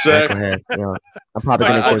 Sounds sick. Michael Harris. I'm probably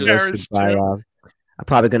gonna I get Michael just roasted Harris by. too. I'm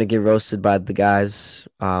probably gonna get roasted by the guys.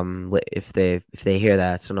 If they hear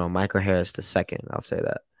that. So no, Michael Harris the second. I'll say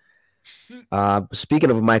that. Speaking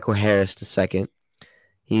of Michael Harris the second,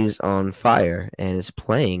 he's on fire and is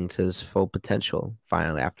playing to his full potential.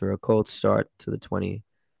 Finally, after a cold start to the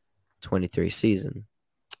 2023 season.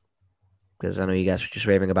 Because I know you guys were just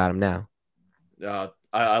raving about him now.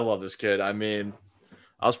 I love this kid. I mean,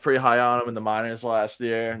 I was pretty high on him in the minors last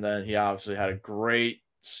year, and then he obviously had a great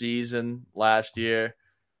season last year,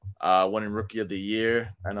 winning Rookie of the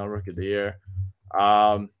Year. I know Rookie of the Year.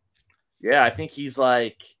 Yeah, I think he's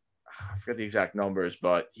like, I forget the exact numbers,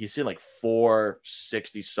 but he's seen like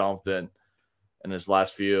 460 something in his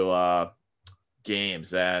last few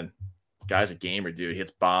games. And the guy's a gamer, dude. He hits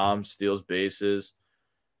bombs, steals bases.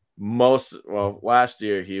 Last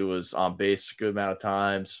year he was on base a good amount of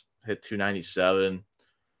times, hit 297.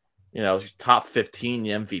 You know, top 15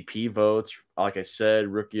 MVP votes. Like I said,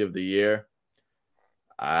 Rookie of the Year.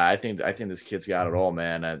 I think this kid's got it all,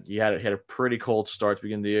 man. And he had a pretty cold start to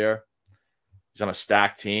begin the year. He's on a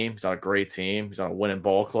stacked team. He's on a great team. He's on a winning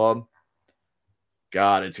ball club.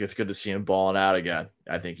 God, it's good to see him balling out again.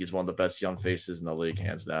 I think he's one of the best young faces in the league,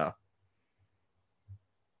 hands down.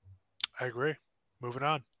 I agree. Moving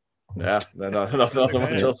on. Yeah, nothing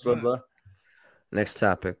much else said there. Next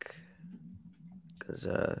topic. Because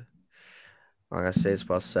like I say, it's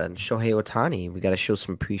well said. Shohei Ohtani, we got to show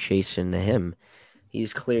some appreciation to him.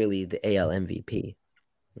 He's clearly the AL MVP.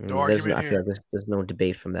 No I argument feel here. like there's no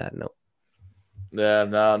debate from that. No. Yeah,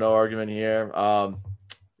 no argument here.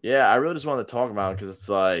 Yeah, I really just wanted to talk about him because it's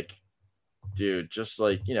like, dude, just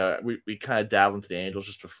like, you know, we kind of dabbled into the Angels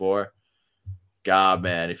just before. God,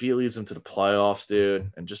 man, if he leads them to the playoffs,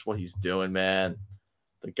 dude, and just what he's doing, man,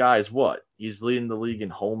 the guy's what? He's leading the league in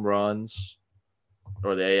home runs,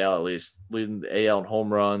 or the AL at least, leading the AL in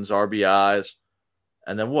home runs, RBIs,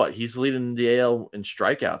 and then what? He's leading the AL in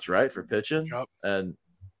strikeouts, right, for pitching? Yep. And,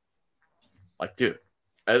 like, dude,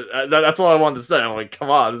 that's all I wanted to say. I'm like, come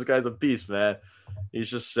on, this guy's a beast, man. He's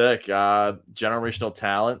just sick. Generational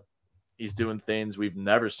talent. He's doing things we've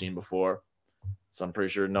never seen before. So I'm pretty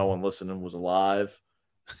sure no one listening was alive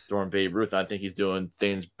during Babe Ruth. I think he's doing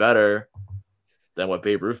things better than what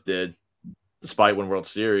Babe Ruth did, despite winning World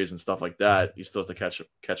Series and stuff like that. He still has to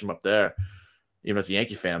catch him up there. Even as a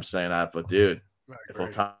Yankee fan, I'm saying that. But, dude, if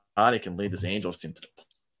Ohtani can lead this Angels team to the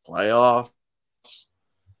playoffs,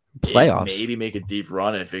 maybe make a deep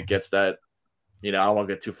run. If it gets that, you know, I don't want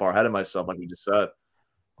to get too far ahead of myself, like we just said.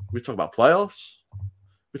 We talk about playoffs.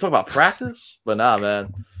 We talk about practice. But nah,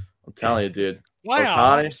 man, I'm telling you, dude.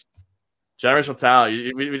 Ohtani, generational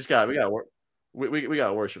talent. We just got we got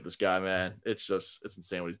to worship this guy, man. It's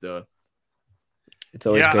insane what he's doing. It's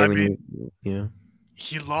always great when you know.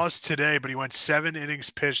 He lost today, but he went 7 innings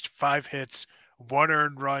pitched, 5 hits, 1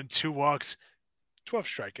 earned run, 2 walks, 12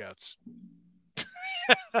 strikeouts.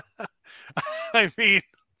 I mean,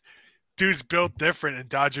 dude's built different, and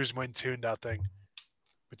Dodgers win 2-0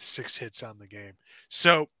 with 6 hits on the game.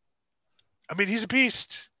 So, I mean, he's a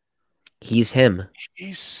beast. He's him.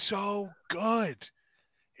 He's so good.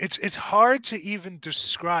 It's hard to even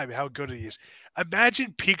describe how good he is.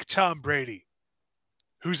 Imagine peak Tom Brady,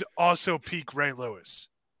 who's also peak Ray Lewis.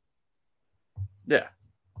 Yeah.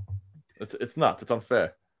 It's nuts. It's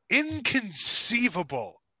unfair.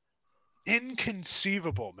 Inconceivable,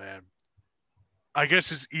 man. I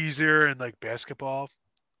guess it's easier in like basketball,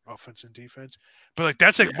 offense and defense. But like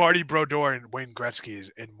that's like Marty Brodeur and Wayne Gretzky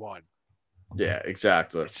in one. Yeah,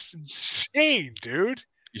 exactly. It's insane, dude.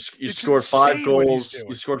 You scored 5 goals.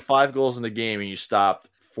 You scored 5 goals in the game, and you stopped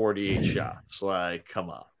 48 shots. Like, come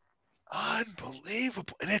on,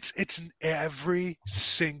 unbelievable! And it's in every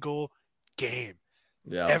single game.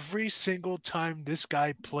 Yeah. Every single time this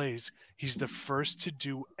guy plays, he's the first to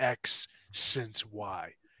do X since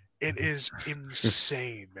Y. It is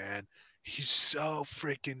insane, man. He's so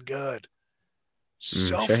freaking good.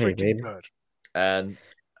 So freaking good. And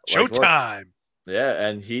showtime. Yeah,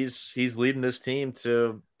 and he's leading this team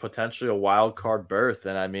to potentially a wild card berth.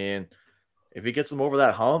 And I mean, if he gets them over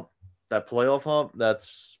that hump, that playoff hump,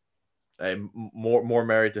 that's more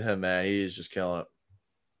merit to him, man. He's just killing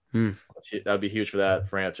it. That'd be huge for that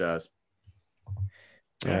franchise.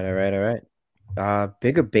 All right.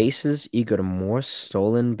 Bigger bases equal to more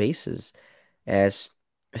stolen bases, as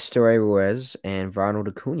Esteury Ruiz and Ronald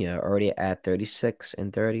Acuna are already at 36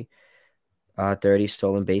 and 30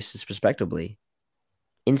 stolen bases respectively.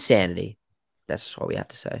 Insanity. That's all we have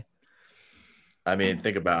to say. I mean,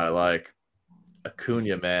 think about it. Like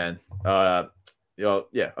Acuna, man. Acuna.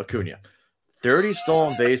 30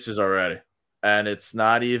 stolen bases already. And it's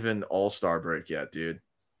not even All-Star break yet, dude.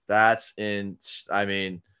 That's in. I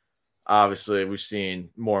mean, obviously, we've seen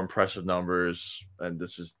more impressive numbers, and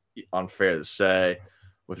this is unfair to say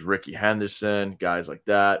with Ricky Henderson, guys like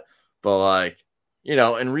that. But, like,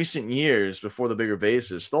 in recent years before the bigger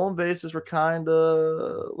bases, stolen bases were kind of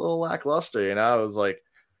a little lackluster. It was like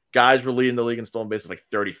guys were leading the league in stolen bases like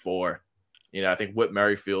 34. I think Whit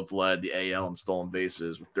Merrifield led the AL in stolen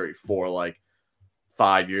bases with 34 like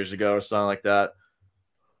 5 years ago or something like that.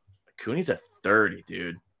 Cooney's at 30,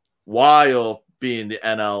 dude, while being the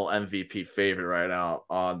NL MVP favorite right now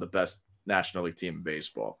on the best National League team in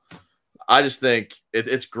baseball. I just think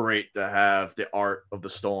it's great to have the art of the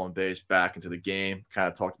stolen base back into the game. Kind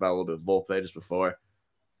of talked about a little bit of Volpe just before.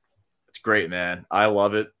 It's great, man. I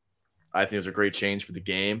love it. I think it was a great change for the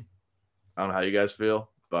game. I don't know how you guys feel,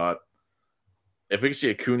 but if we can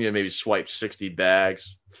see Acuna maybe swipe 60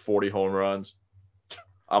 bags, 40 home runs,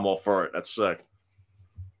 I'm all for it. That's sick.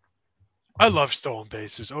 I love stolen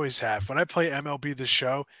bases. Always have. When I play MLB The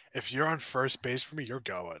Show, if you're on first base for me, you're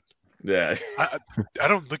going. Yeah. I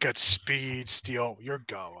don't look at speed, steal. You're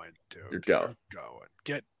going, dude. You're going.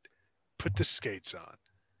 Put the skates on.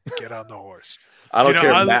 Get on the horse. I don't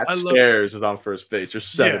care if Matt Stairs is on first base. You're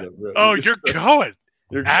 7 of them. Oh, you're going.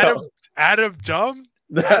 You're Adam going. Dumb?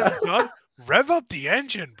 Rev up the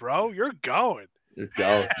engine, bro. You're going. You're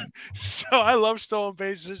going. So I love stolen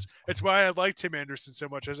bases. It's why I like Tim Anderson so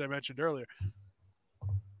much, as I mentioned earlier.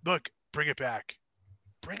 Look, bring it back.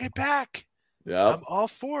 Bring it back. Yeah. I'm all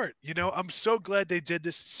for it. I'm so glad they did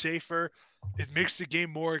this safer. It makes the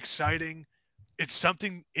game more exciting. It's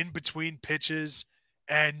something in between pitches.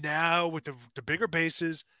 And now with the bigger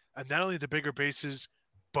bases, and not only the bigger bases,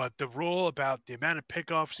 but the rule about the amount of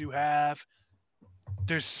pickoffs you have,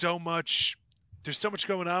 there's so much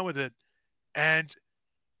going on with it. And,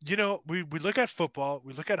 we look at football,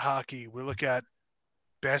 we look at hockey, we look at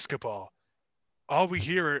basketball. All we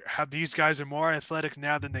hear are how these guys are more athletic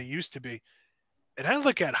now than they used to be. And I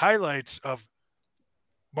look at highlights of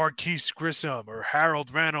Marquise Grissom or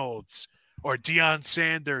Harold Reynolds or Deion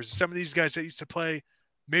Sanders, some of these guys that used to play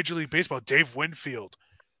Major League Baseball, Dave Winfield.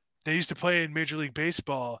 They used to play in Major League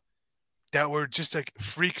Baseball that were just like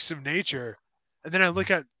freaks of nature. And then I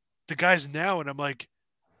look at the guys now and I'm like,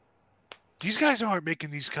 these guys aren't making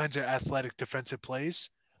these kinds of athletic defensive plays.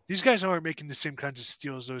 These guys aren't making the same kinds of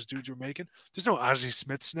steals those dudes were making. There's no Ozzie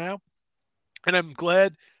Smiths now. And I'm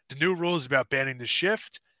glad the new rules about banning the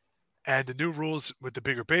shift and the new rules with the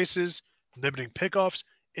bigger bases, limiting pickoffs,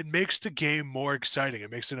 it makes the game more exciting.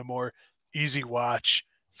 It makes it a more easy watch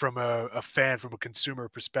from a fan, from a consumer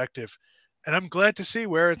perspective. And I'm glad to see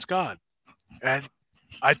where it's gone. And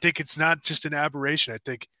I think it's not just an aberration. I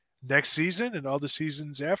think next season and all the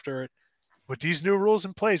seasons after it, with these new rules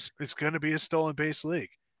in place, it's going to be a stolen base league.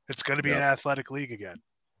 It's going to be an athletic league again.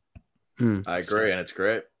 I agree, and it's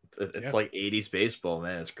great. It's like 80s baseball,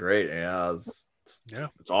 man. It's great.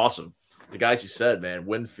 It's awesome. The guys you said, man,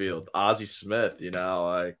 Winfield, Ozzie Smith,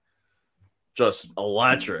 like just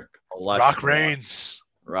electric. Rock Reigns.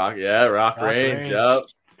 Rock Reigns. Yep.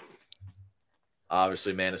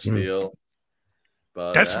 Obviously, Man of Steel.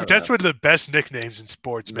 But that's one of the best nicknames in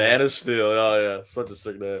sports, man. Man of Steel. Oh yeah, such a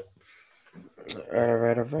sick name. All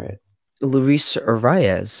right. Luis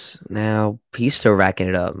Arias. Now he's still racking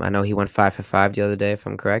it up. I know he went 5 for 5 the other day, if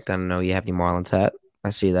I'm correct. I don't know you have any Marlins hat.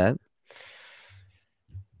 I see that.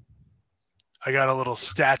 I got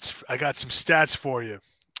I got some stats for you.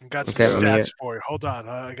 Hold on.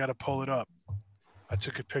 I got to pull it up. I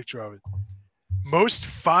took a picture of it. Most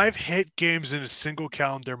 5-hit games in a single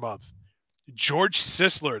calendar month. George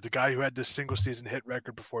Sisler, the guy who had the single season hit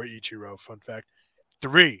record before Ichiro, fun fact,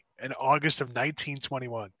 3 in August of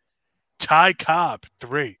 1921. Ty Cobb,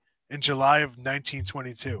 3 in July of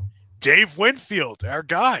 1922. Dave Winfield, our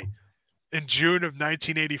guy, in June of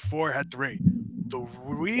 1984 had 3.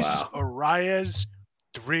 Luis Arias,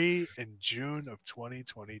 3 in June of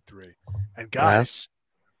 2023. And guys,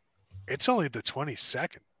 it's only the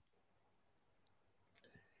 22nd.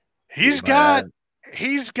 He's got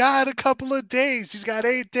a couple of days. He's got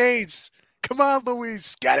 8 days. Come on,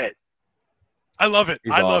 Luis, get it. I love it.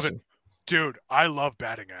 I love it. Dude, I love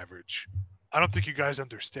batting average. I don't think you guys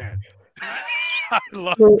understand. I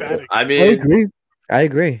love batting. I mean, I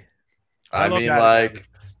agree. I mean, like,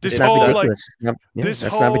 this not whole ridiculous. That's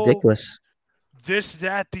not ridiculous. This,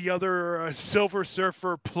 that, the other Silver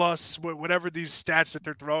Surfer plus whatever these stats that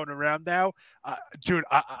they're throwing around now, dude,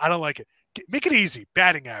 I don't like it. Make it easy.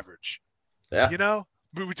 Batting average. Yeah.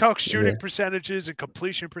 We talk shooting percentages and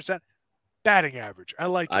completion percent. batting average. I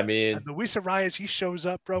like it. I mean, and Luis Arias, he shows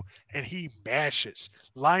up, bro, and he mashes.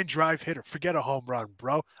 Line drive hitter. Forget a home run,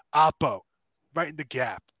 bro. Oppo. Right in the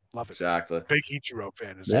gap. Love it. exactly. Big Ichiro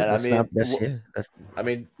fan as Yeah, well. I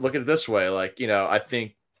mean, look at it this way. Like, I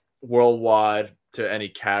think worldwide to any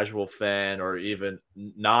casual fan or even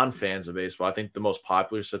non-fans of baseball, I think the most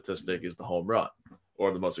popular statistic is the home run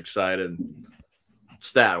or the most excited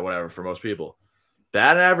stat or whatever for most people.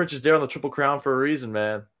 Batting average is there on the Triple Crown for a reason,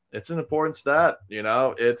 man. It's an important stat.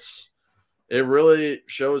 It really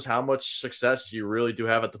shows how much success you really do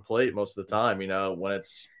have at the plate most of the time, when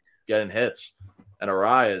it's getting hits. And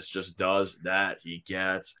Arias just does that. He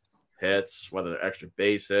gets hits, whether they're extra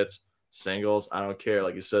base hits, singles. I don't care.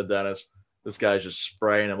 Like you said, Dennis, this guy's just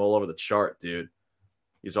spraying them all over the chart, dude.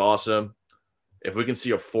 He's awesome. If we can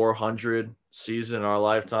see a 400 season in our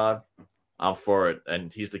lifetime, I'm for it.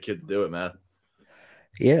 And he's the kid to do it, man.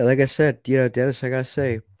 Yeah, like I said, Dennis, I gotta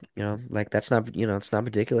say, like that's not, it's not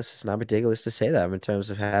ridiculous. It's not ridiculous to say that in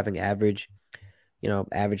terms of having average.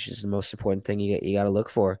 Average is the most important thing you got to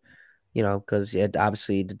look for. Because it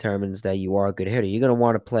obviously determines that you are a good hitter. You're gonna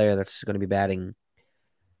want a player that's gonna be batting.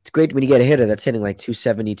 It's great when you get a hitter that's hitting like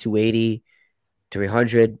 270, 280,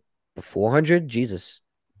 300, 400. Jesus,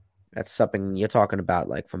 that's something you're talking about,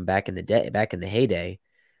 like from back in the day, back in the heyday,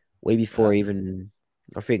 way before even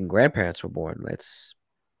our freaking grandparents were born.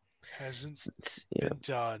 Hasn't been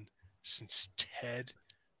done since Ted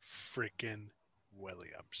freaking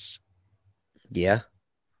Williams. Yeah.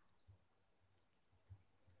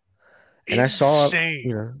 And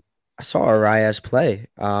Insane. I saw Arias play.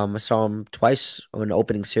 I saw him twice on an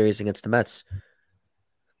opening series against the Mets.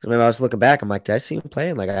 So maybe I was looking back, I'm like, did I see him play?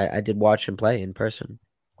 And like I did watch him play in person.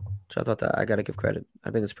 So I thought that I gotta give credit.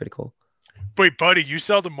 I think it's pretty cool. Wait, buddy, you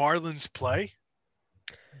saw the Marlins play?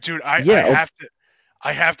 Dude, I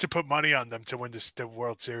have to put money on them to win the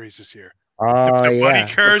World Series this year.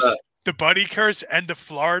 The Buddy curse and the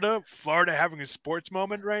Florida having a sports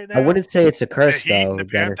moment right now. I wouldn't say it's a curse though. The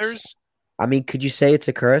Panthers. I mean, could you say it's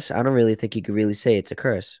a curse? I don't really think you could really say it's a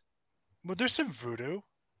curse. Well, there's some voodoo.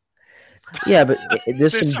 Yeah, but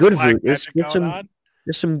there's some good voodoo. There's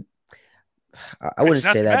some. I wouldn't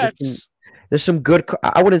say that. There's some good.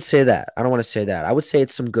 I wouldn't say that. I don't want to say that. I would say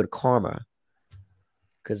it's some good karma.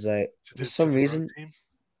 Because for some reason,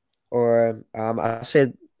 or I'll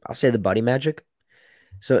say the Buddy magic.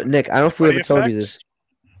 So Nick, I don't know if we ever told you this.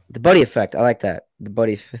 The Buddy effect. I like that. The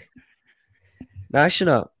Buddy effect. No, actually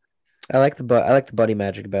not. I like the Buddy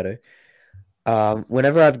magic better.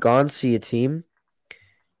 Whenever I've gone to see a team,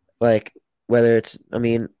 like whether it's,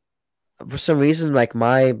 for some reason, like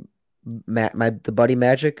the Buddy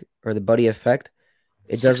magic or the Buddy effect,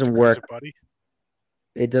 it doesn't work.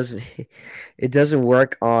 It doesn't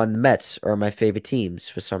work on the Mets or my favorite teams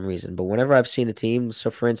for some reason. But whenever I've seen a team,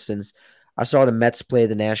 so for instance, I saw the Mets play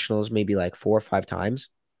the Nationals maybe like 4 or 5 times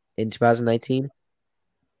in 2019.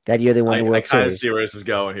 That year they won the World Series. I kind of see where this is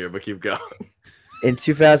going here, but keep going. In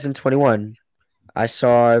 2021, I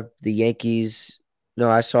saw the Yankees. No,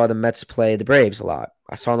 I saw the Mets play the Braves a lot.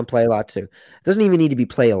 I saw them play a lot too. It doesn't even need to be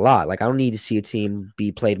played a lot. Like I don't need to see a team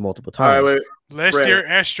be played multiple times. All right, last year,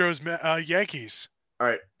 Astros, Yankees. All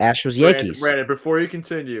right, Astros, Yankees. Brandon, before you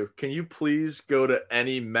continue, can you please go to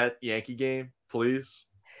any Met Yankee game, please?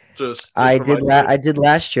 I did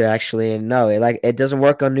last year actually, and no, it doesn't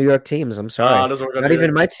work on New York teams. I'm sorry, it doesn't work on not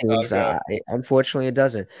even my teams. Okay. Unfortunately, it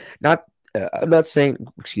doesn't. I'm not saying.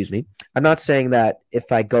 Excuse me. I'm not saying that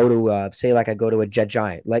if I go to I go to a Jet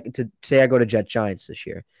Giant, like to say I go to Jet Giants this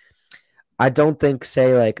year, I don't think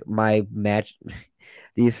like my match,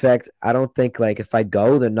 the effect. I don't think like if I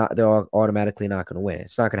go, they're automatically not going to win.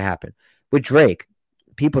 It's not going to happen. With Drake,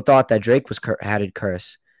 people thought that Drake had a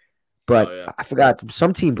curse. But I forgot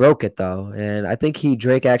some team broke it though, and I think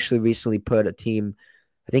Drake actually recently put a team.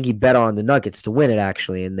 I think he bet on the Nuggets to win it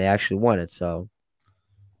actually, and they actually won it. So,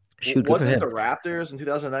 wasn't it the Raptors in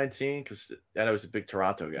 2019? Because I know he was a big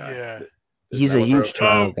Toronto guy. Yeah, he's a huge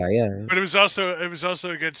Toronto guy. Yeah, but it was also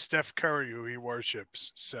against Steph Curry, who he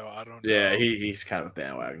worships. So I don't know. Yeah, he's kind of a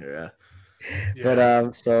bandwagoner. Yeah.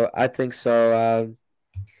 But so I think so.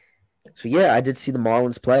 So yeah, I did see the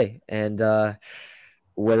Marlins play, and.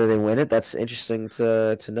 Whether they win it, that's interesting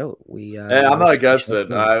to note. I'm not against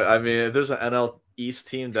it. I mean, if there's an NL East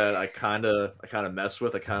team that I kind of mess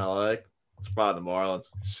with, I kind of like, it's probably the Marlins.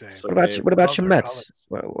 Same. What about your Mets?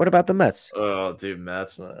 What about the Mets? Oh, dude,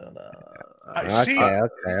 Mets, man.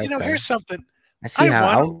 Okay. Here's something.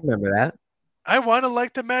 I'll remember that. I want to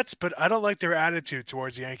like the Mets, but I don't like their attitude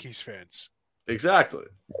towards Yankees fans. Exactly.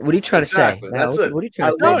 What are you trying to say? That's it. What are you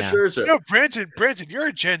trying to say? No, Brandon, you're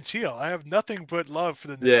a genteel. I have nothing but love for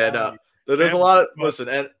the Natale. Yeah, no. There's a lot of listen,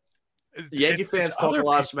 and Yankee fans talk other a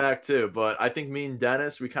lot of people. smack too, but I think me and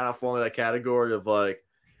Dennis, we kind of fall into that category of like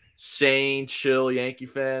sane, chill Yankee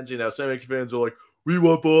fans. Some Yankee fans are like, we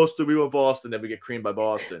want Boston, then we get creamed by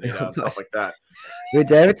Boston, and stuff like that. Wait,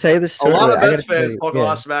 did I ever tell you this A story? lot Wait, of I Mets gotta tell fans you. talk a Yeah,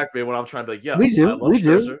 lot of smack to me when I'm trying to be like, we yo, I do. love We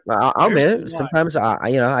do. Scherzer. I'll Here's admit the it. line. Sometimes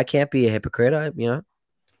I can't be a hypocrite.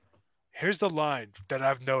 Here's the line that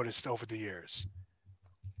I've noticed over the years.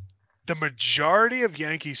 The majority of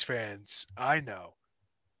Yankees fans I know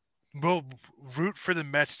will root for the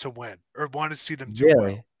Mets to win or want to see them do well.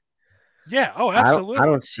 Really. Yeah. Oh, I absolutely.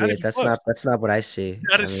 don't see Not it. even close. That's not what I see.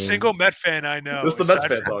 Not I a mean, single Met fan I know, This is the Mets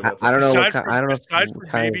fan talking. I don't know what kind, I don't know aside what from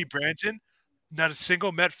kind maybe Branton, not a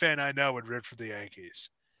single Met fan I know would root for the Yankees.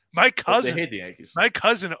 My But they cousin, hate the Yankees.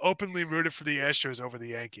 openly rooted for the Astros over the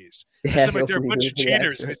Yankees. of I said, like, they're a openly bunch rooting of for the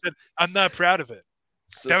cheaters, and he Astros. said, "I'm not proud of it."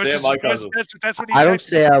 So That was Sam, his, my cousin. that's what he I don't texted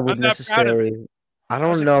say me. I would I'm not proud of it. necessarily. I I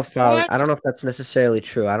was don't like, know if what? I don't know if that's necessarily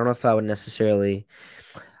true. I don't know if I would necessarily.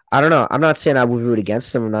 I don't know. I'm not saying I would root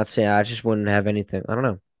against them. I'm not saying I just wouldn't have anything. I don't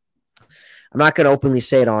know. I'm not gonna openly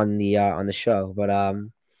say it on the show, but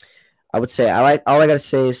I would say all I gotta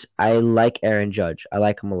say is I like Aaron Judge. I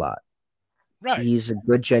like him a lot. Right. He's a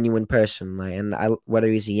good, genuine person. Whether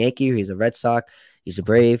he's a Yankee or he's a Red Sox, he's a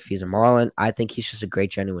Brave, he's a Marlin. I think he's just a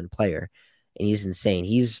great, genuine player, and he's insane.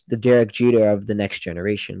 He's the Derek Jeter of the next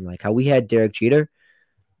generation. Like how we had Derek Jeter,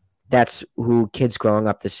 that's who kids growing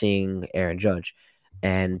up to seeing Aaron Judge,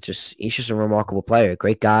 and he's just a remarkable player,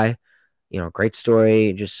 great guy. Great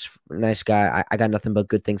story, just nice guy. I got nothing but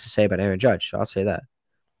good things to say about Aaron Judge. So I'll say that.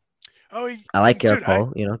 Oh, I like Garrett dude,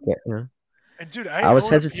 Cole. I I was own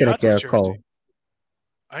a hesitant at Piazza Garrett jersey. Cole.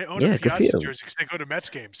 I own a Yeah, good for Piazza you. jersey because they go to Mets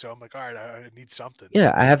games. So I'm like, all right, I need something.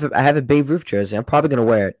 Yeah, I have a Babe Ruth jersey. I'm probably gonna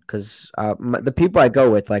wear it because the people I go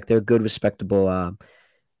with, like, they're good, respectable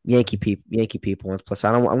Yankee people. And plus,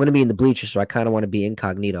 I'm gonna be in the bleachers, so I kind of want to be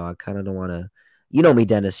incognito. I kind of don't want to. You know me,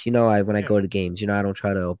 Dennis. When I Yeah. go to games, I don't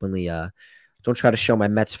try to openly don't try to show my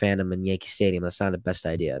Mets fandom in Yankee Stadium. That's not the best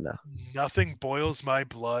idea. No. Nothing boils my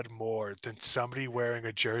blood more than somebody wearing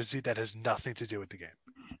a jersey that has nothing to do with the game.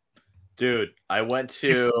 Dude, I went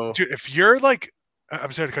to. If you're like,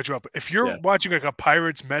 I'm sorry to cut you off, but if you're Yeah. watching like a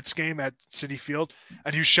Pirates Mets game at Citi Field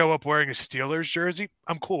and you show up wearing a Steelers jersey,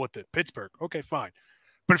 I'm cool with it. Pittsburgh, okay, fine.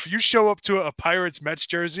 But if you show up to a Pirates Mets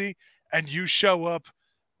jersey and you show up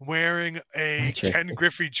wearing a Ken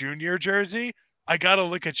Griffey Jr. jersey, I gotta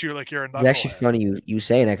look at you like you're a knucklehead. It's actually funny you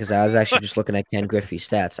saying that because I was actually just looking at Ken Griffey's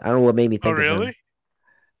stats. I don't know what made me think of him.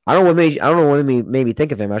 I don't know what made me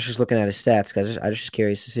think of him. I was just looking at his stats because I was just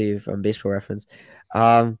curious to see from Baseball Reference.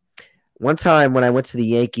 One time when I went to the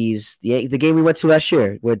Yankees, the game we went to last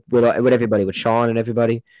year with everybody, with Sean and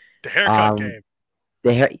everybody, the haircut game,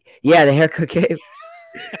 the haircut game,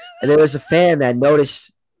 and there was a fan that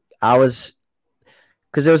noticed I was.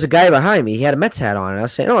 Because there was a guy behind me. He had a Mets hat on. And I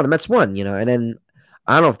was saying, oh, the Mets won, And then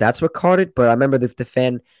I don't know if that's what caught it, but I remember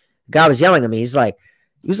the guy was yelling at me. He was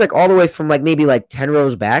like all the way from maybe 10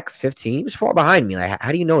 rows back, 15. He was far behind me. Like,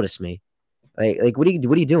 how do you notice me? Like what are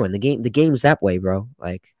you doing? The game's that way, bro.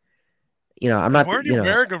 I'm not. Weren't you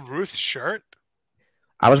wearing a Ruth shirt?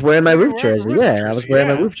 I was wearing my Ruth jersey. Yeah, I was wearing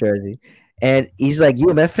my Ruth jersey. And he's like, you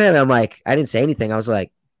a Mets fan? I'm like, I didn't say anything. I was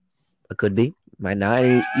like, it could be. Might not.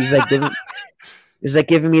 And he's like, it's like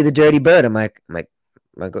giving me the dirty bird. I'm like, all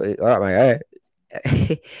right.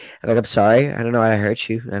 I'm like, I'm sorry. I don't know why I hurt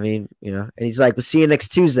you. I mean, And he's like, we'll see you next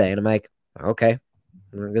Tuesday. And I'm like, okay.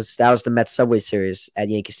 Because that was the Mets Subway Series at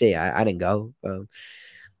Yankee Stadium. I didn't go.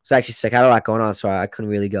 It's actually sick. I had a lot going on, so I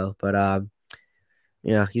couldn't really go. But,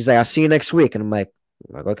 he's like, I'll see you next week. And I'm like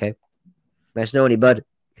okay. Nice knowing you, bud.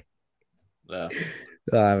 Yeah.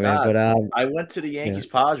 Oh, man, but I went to the Yankees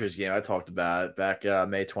Padres game. I talked about it back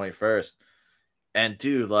May 21st. And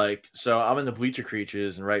dude, so I'm in the bleacher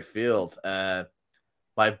creatures in right field, and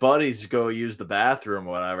my buddies go use the bathroom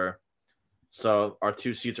or whatever. So our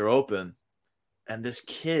two seats are open, and this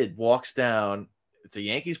kid walks down. It's a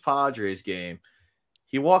Yankees Padres game.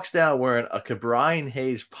 He walks down wearing a Brian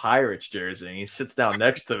Hayes Pirates jersey, and he sits down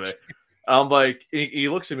next to me. I'm like, he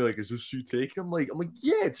looks at me like, "Is this seat taken?" I'm like,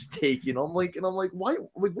 "Yeah, it's taken." I'm like, "Why?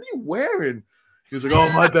 What are you wearing?" He was like,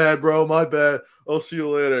 "Oh, my bad, bro, my bad. I'll see you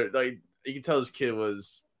later." You can tell this kid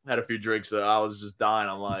had a few drinks, so I was just dying.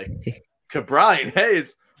 I'm like, Brian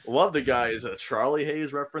Hayes, love the guy. Is it a Charlie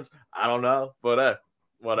Hayes reference? I don't know, but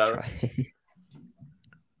whatever.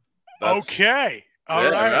 Okay,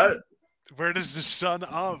 all right. Where does the son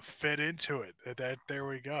of fit into it? There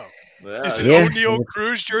we go. Yeah, is an O'Neill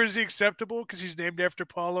Cruz jersey acceptable because he's named after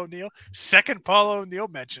Paul O'Neill? Second Paul O'Neill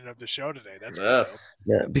mention of the show today. That's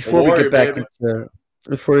Before we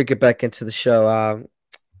get back into the show,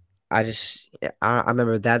 I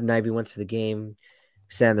remember that night we went to the game,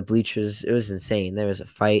 sat in the bleachers. It was insane. There was a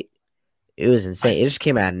fight. It was insane. It just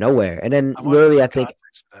came out of nowhere. And then I want to know literally, the I think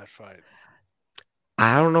context of that fight.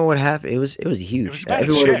 I don't know what happened. It was huge. It was about a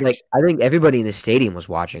Everyone chick. like I think everybody in the stadium was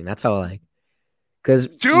watching. That's how because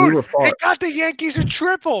we Dude, were far. it got the Yankees a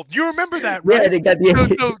triple. You remember that, Yeah, right? they got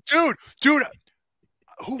the Dude,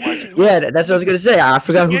 who was it? Yeah, that's what I was gonna say. I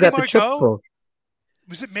forgot who Manny got the Margot? triple.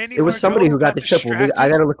 Was it Manny It was Margot somebody who got the triple. I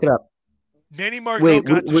distracted? gotta look it up. Manny Margot Wait,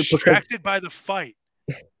 got because distracted by the fight,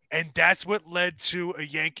 and that's what led to a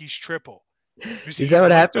Yankees triple. Is that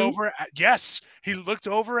what happened? Yes, he looked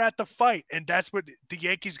over at the fight, and that's what the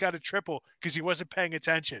Yankees got a triple because he wasn't paying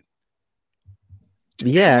attention.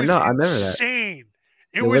 Yeah, no, I remember that. Insane.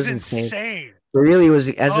 It was insane. It really was.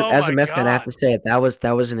 As a my Mets fan, I have God. to say it.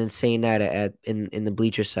 That was an insane night in the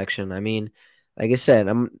bleacher section. I mean, like I said,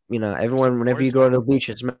 everyone whenever you go to the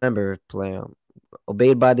bleachers, remember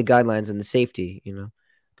obeyed by the guidelines and the safety.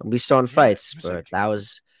 Don't be starting fights. But that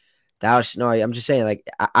was no. I'm just saying, like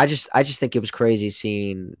I just think it was crazy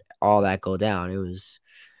seeing all that go down.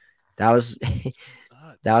 That was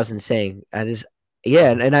insane.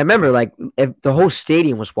 And I remember like the whole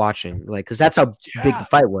stadium was watching, like because that's how big the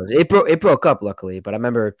fight was. It broke up luckily, but I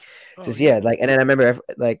remember and then I remember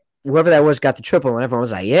like whoever that was got the triple, and everyone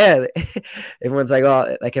was like, yeah. Everyone's like,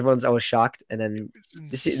 oh, like everyone's always shocked, and then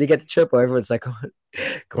they get the triple. Everyone's like, going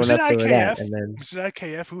nuts over that. And then was it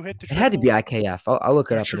IKF who hit the triple? It had to be IKF. I'll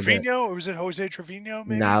look it up. Trevino, or was it Jose Trevino?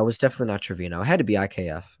 Maybe? No, it was definitely not Trevino. It had to be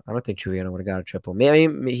IKF. I don't think Trevino would have got a triple.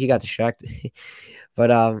 Maybe he got distracted,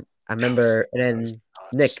 but I remember, and then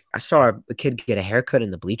Nick, I saw a kid get a haircut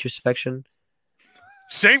in the bleacher section.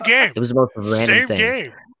 Same game. It was the most random thing. Same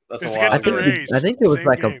game. That's I think there was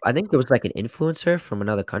like an influencer from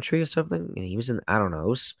another country or something, and he was in. I don't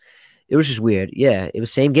know. It was just weird. Yeah, it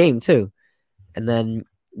was same game too, and then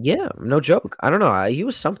no joke. I don't know. He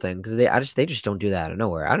was something because they just don't do that out of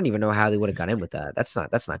nowhere. I don't even know how they would have got in with that. That's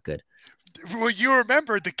not good. Well, you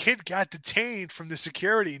remember the kid got detained from the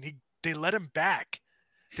security, and they let him back.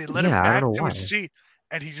 They let him back to his seat,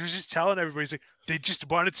 and he was just telling everybody, he's like, they just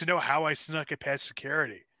wanted to know how I snuck it past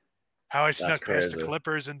security, how I snuck past the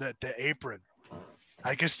clippers and the apron.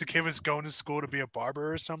 I guess the kid was going to school to be a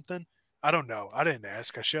barber or something. I don't know. I didn't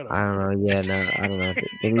ask. I should have. I don't know. Yeah, no, I don't know.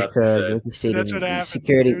 They need That's what happened.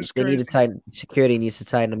 Security. They need to tighten. Security needs to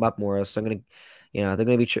tighten them up more. Else they're gonna, they're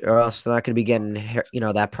gonna be, or else they're not gonna be getting,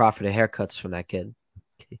 that profit of haircuts from that kid.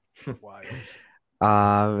 Wild.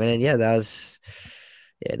 And then that was.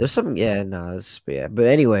 Yeah, there's something. Yeah, no, but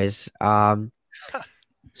anyways, so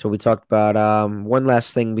we talked about one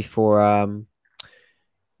last thing before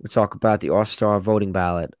we talk about the All-Star voting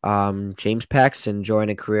ballot. James Paxton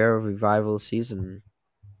joined a career revival season.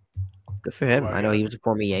 Good for him. I know he was a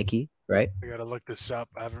former Yankee, right? I gotta look this up.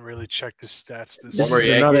 I haven't really checked his stats this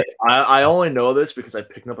season. I only know this because I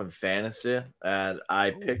picked him up in fantasy and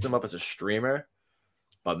I picked him up as a streamer.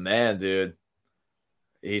 But man, dude,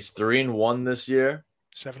 he's 3-1 this year.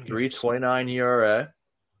 3.29 ERA,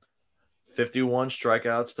 51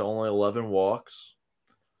 strikeouts to only 11 walks,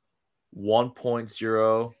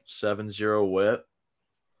 1.070 WHIP.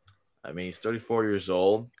 I mean, he's 34 years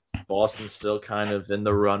old. Boston's still kind of in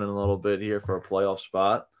the running a little bit here for a playoff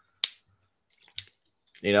spot.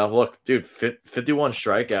 Look, dude, 51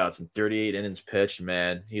 strikeouts and 38 innings pitched,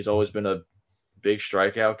 man. He's always been a big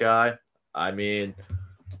strikeout guy. I mean,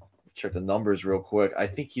 check the numbers real quick. I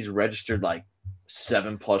think he's registered like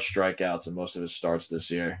 7+ strikeouts in most of his starts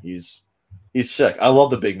this year. He's sick. I love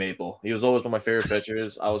the Big Maple. He was always one of my favorite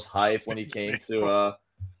pitchers. I was hyped when he came to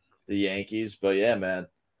the Yankees. But yeah, man,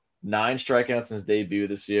 9 strikeouts in his debut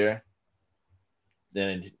this year.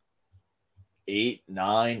 Then 8.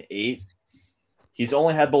 He's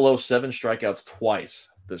only had below 7 strikeouts twice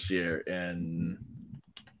this year in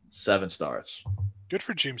 7 starts. Good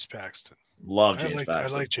for James Paxton. Love James Paxton. I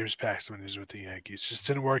like James Paxton when he was with the Yankees. Just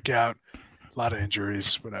didn't work out. A lot of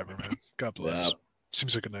injuries, whatever, man. God bless. Yeah.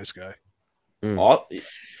 Seems like a nice guy.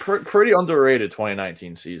 Pretty underrated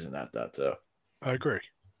 2019 season at that, too. I agree.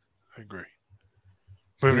 But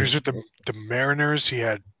when he was with the Mariners, he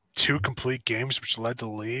had 2 complete games, which led the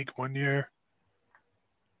league one year.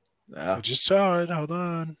 Yeah. I just saw it. Hold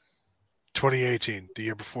on. 2018, the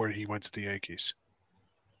year before he went to the Yankees.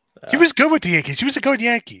 Yeah. He was good with the Yankees. He was a good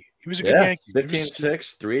Yankee. He was a good Yankee.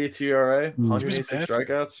 15-6, 3.82 ERA, 186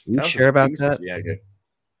 strikeouts. You sure about that?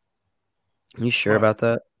 You sure about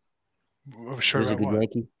that? I'm sure about what?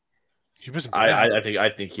 Yankee? He wasn't bad. I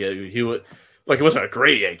think he was like, he wasn't a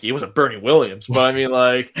great Yankee. He wasn't Bernie Williams, but I mean,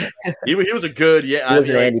 like, he was a good. Yeah, he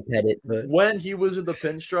wasn't Andy Pettit. But when he was in the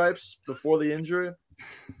pinstripes before the injury,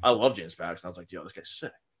 I love James Paxton. I was like, yo, this guy's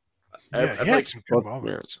sick. Yeah, he had some good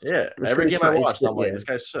moments. Yeah, It's every good game he's I fi- watched, it's I'm good, like, yeah. this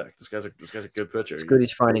guy's sick. This guy's a good pitcher. It's good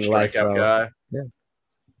he's finding life, strikeout bro. guy. Yeah.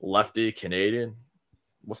 Lefty, Canadian.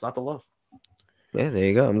 What's not to love? Yeah, there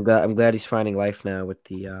you go. I'm glad he's finding life now with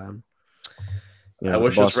the I with the wish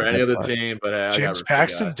this for Boston any Red other Sox. team, but hey, I got James root for the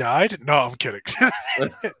Paxton guy. died? No, I'm kidding.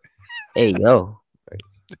 Hey, yo.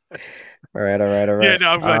 All right. Yeah, no,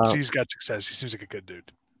 I'm glad he's got success. He seems like a good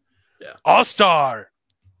dude. Yeah. All-Star.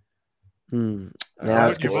 Now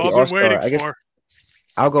Alright, it's You've the all been All-Star. waiting I guess for.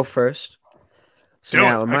 I'll go first. So Do it.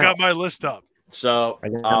 now, I got my list up. So I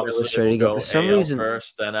got my obviously list ready we'll to go. go For some AL reason,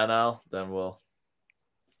 first, then NL, then we'll.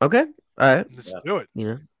 okay, all right. Let's do it.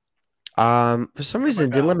 For some Got reason, my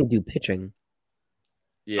it didn't let ballot. me do pitching.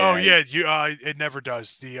 Yeah. Oh yeah, it never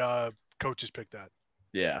does. The coaches pick that.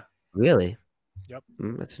 Yeah. Really? Yep.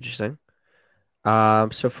 That's interesting.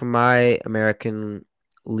 So for my American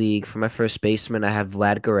League, for my first baseman, I have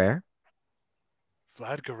Vlad Guerrero.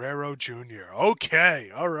 Vlad Guerrero Jr. Okay,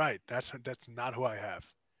 all right. That's not who I have.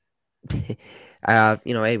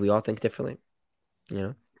 Hey, we all think differently.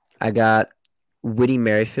 I got Whitty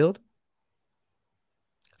Merrifield.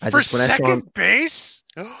 For second base?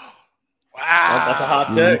 Wow. Well, that's a hot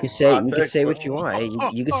You take. can say Hot take, what but- you want. Hey,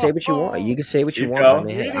 you can say what you want. You can say what you Keep want. I going.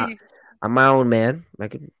 mean, hey, Whitty. I'm my own man.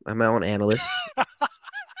 I'm my own analyst.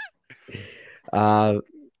 For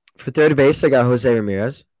third base, I got Jose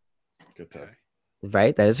Ramirez. Good pick.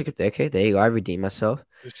 Right, that is a good. Okay, there you go. I redeemed myself.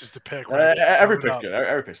 This is the pick. Right? Every pick's good.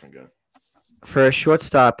 Every pick's been good. For a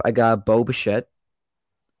shortstop, I got Bo Bichette.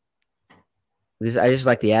 Because I just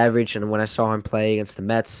like the average, and when I saw him play against the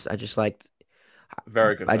Mets, I just liked.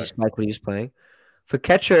 Very good. I just like what he was playing. For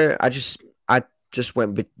catcher, I just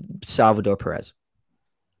went with Salvador Perez.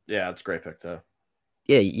 Yeah, it's a great pick too.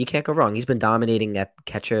 Yeah, you can't go wrong. He's been dominating at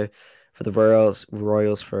catcher for the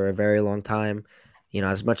Royals for a very long time.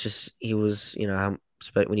 As much as he was,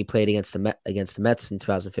 when he played against the Mets in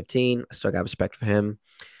 2015, I still got respect for him.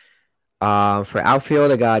 For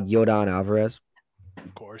outfield, I got Yordan Alvarez.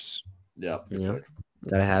 Of course. Yeah.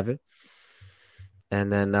 Gotta have it.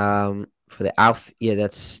 And then for the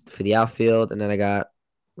that's for the outfield. And then I got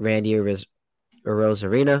Randy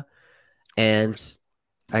Rosarina, and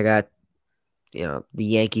I got the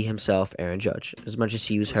Yankee himself, Aaron Judge. As much as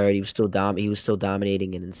he was hurt, he was still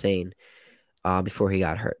dominating and insane before he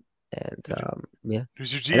got hurt. And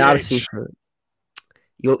Who's your DH? And obviously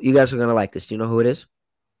you guys are gonna like this. Do you know who it is?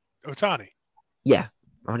 Otani. Yeah,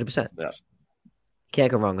 100%. Yeah.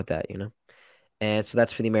 Can't go wrong with that, And so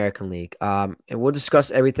that's for the American League. And we'll discuss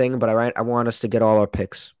everything, but I want us to get all our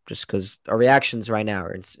picks just because our reactions right now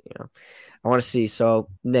are, I want to see. So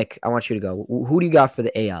Nick, I want you to go. Who do you got for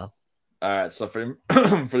the AL? All right. So for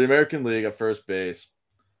for the American League at first base,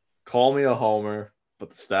 call me a homer,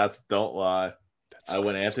 but the stats don't lie. I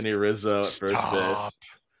went Anthony Rizzo at first base. I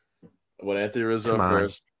went Anthony Rizzo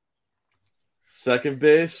first. Second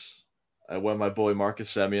base, I went my boy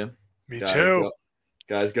Marcus Semien. Me too.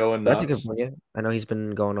 Guys going nuts. That's a good one, yeah. I know he's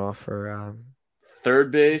been going off for.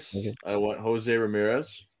 Third base, I went Jose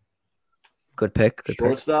Ramirez. Good pick.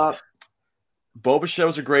 Shortstop, Bo Bichette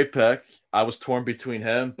was a great pick. I was torn between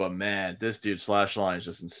him, but man, this dude's slash line is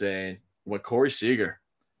just insane. Went Corey Seager.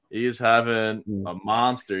 He is having a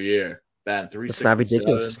monster year. Batting 367. It's not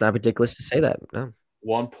ridiculous. It's not ridiculous to say that. No.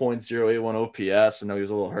 1.081 OPS. I know he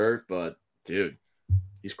was a little hurt, but dude,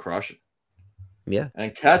 he's crushing. Yeah.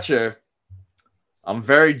 And catcher, I'm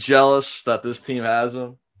very jealous that this team has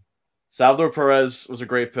him. Salvador Perez was a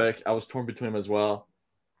great pick. I was torn between him as well.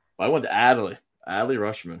 But I went to Adley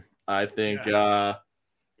Rushman. I think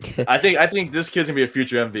I think this kid's gonna be a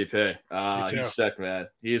future MVP. He's sick, man.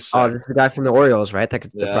 He's sick. Oh, this is the guy from the Orioles, right? The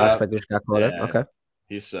prospect just got called up. Okay.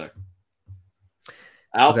 He's sick.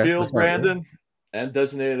 Outfield, Brandon, and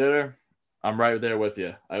designated hitter. I'm right there with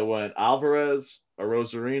you. I went Alvarez,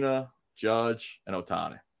 Rosarina, Judge, and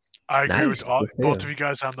Otani. I agree with both of you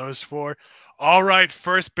guys on those four. All right,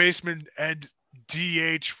 first baseman and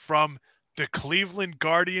DH from the Cleveland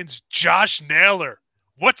Guardians, Josh Naylor.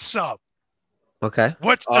 What's up? Okay.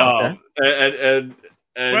 What's up? And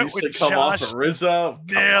you should come off of Rizzo.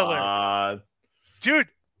 Naylor. Dude,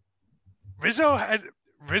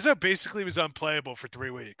 Rizzo basically was unplayable for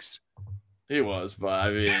 3 weeks. He was, but I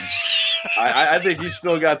mean, I think he's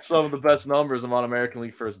still got some of the best numbers among American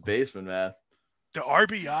League first baseman, man. The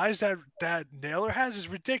RBIs that Naylor has is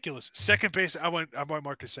ridiculous. Second base, I went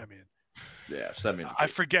Marcus Semien. Yeah, Semien. I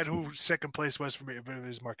forget who second place was for me, but it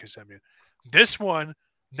was Marcus Semien. This one,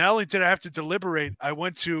 not only did I have to deliberate, I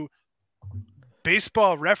went to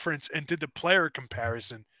Baseball Reference and did the player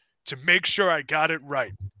comparison to make sure I got it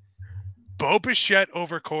right. Bo Bichette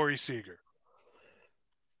over Corey Seager.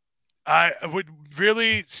 What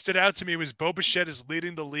really stood out to me was Bo Bichette is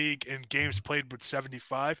leading the league in games played with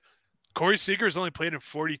 75. Corey Seager has only played in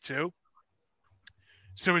 42.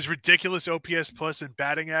 So his ridiculous OPS plus and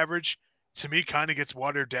batting average, to me, kind of gets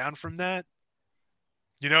watered down from that.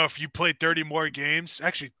 If you played 30 more games,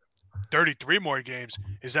 actually 33 more games,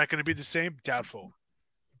 is that going to be the same? Doubtful.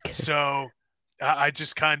 So I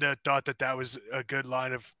just kind of thought that was a good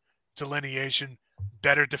line of delineation.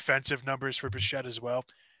 Better defensive numbers for Bichette as well.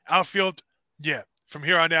 Outfield, yeah. From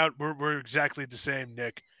here on out, we're exactly the same,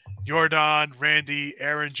 Nick. Jordan, Randy,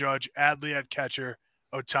 Aaron Judge, Adley at catcher,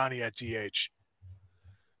 Ohtani at DH.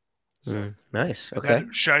 So nice. and Okay.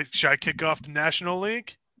 then should I kick off the National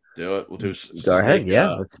League? Do it. We'll do. Go ahead.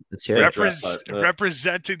 Yeah. Let's hear it.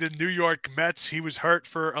 Representing the New York Mets, he was hurt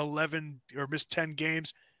for 11 or missed 10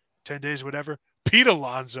 games, 10 days, whatever. Pete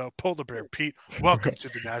Alonso, Polar Bear Pete, welcome to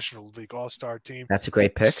the National League All-Star team. That's a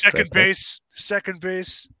great pick. Second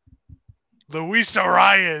base, Luis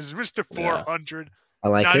Arias, Mr. 400. I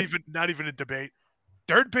like it. Not even a debate.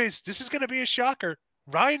 Third base, this is going to be a shocker.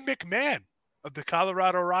 Ryan McMahon of the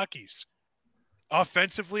Colorado Rockies.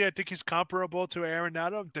 Offensively, I think he's comparable to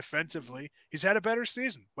Arenado. Defensively, he's had a better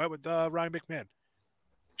season. Went with Ryan McMahon.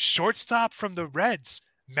 Shortstop from the Reds,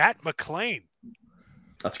 Matt McClain.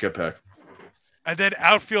 That's a good pick. And then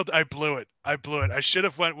outfield, I blew it. I should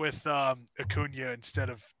have went with Acuna instead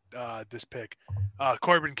of this pick.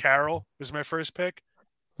 Corbin Carroll was my first pick.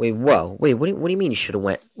 Wait, whoa. Wait, what do you mean you should have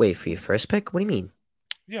went for your first pick? What do you mean?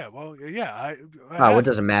 Yeah, well, yeah. It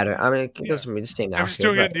doesn't matter. I mean, it doesn't mean the same. I'm just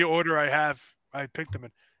doing it in the order I picked them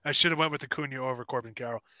in. I should have went with Acuna over Corbin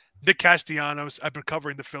Carroll. Nick Castellanos. I've been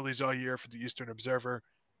covering the Phillies all year for the Eastern Observer.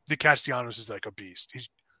 Nick Castellanos is like a beast. He's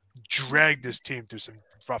dragged this team through some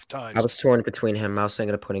rough times. I was torn between him. I was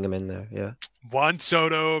thinking of putting him in there. Yeah. Juan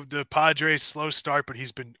Soto of the Padres, slow start, but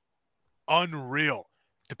he's been unreal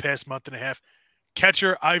the past month and a half.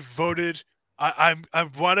 Catcher, I voted. I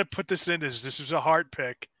want to put this in as this was a heart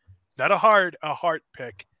pick, not a heart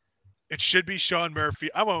pick. It should be Sean Murphy.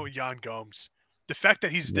 I went with Yan Gomes. The fact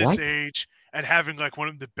that he's this age and having like one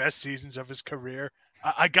of the best seasons of his career,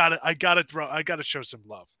 I gotta show some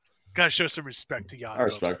love. Gotta show some respect to Yan. I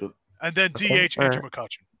respect it. And then DH Andrew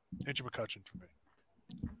McCutchen. Andrew McCutchen for me.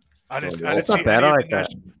 I didn't see bad. I like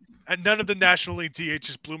that. And none of the National League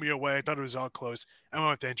DHs blew me away. I thought it was all close. I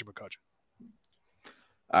went with Andrew McCutchen.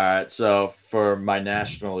 All right, so for my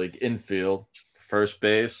National League infield, first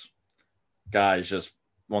base, guy's just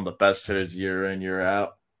one of the best hitters year in, year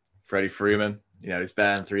out. Freddie Freeman, he's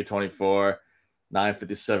batting 324,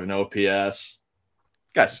 957 OPS.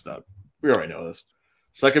 Guy's a stud. We already know this.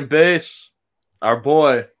 Second base, our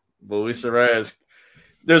boy, Luis Arias.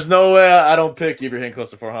 There's no way I don't pick if you're hitting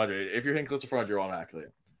close to 400. If you're hitting close to 400, you're automatically.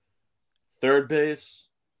 Third base,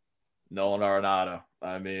 Nolan Arenado.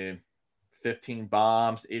 I mean, 15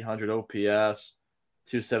 bombs, 800 OPS,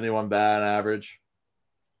 271 batting average.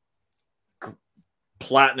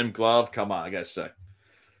 Platinum glove. Come on, I gotta say.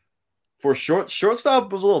 For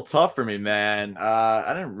shortstop was a little tough for me, man.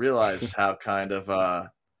 I didn't realize how kind of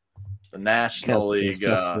the National League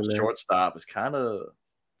shortstop is kind of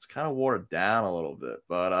watered down a little bit,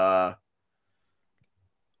 but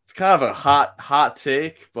it's kind of a hot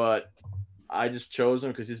take. But I just chose him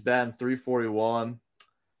because he's batting 341.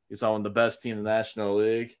 He's on the best team in the National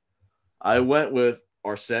League. I went with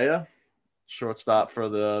Arcea, shortstop for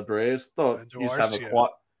the Braves. Thought he was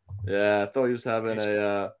having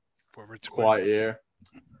a quiet year.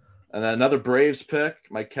 And then another Braves pick.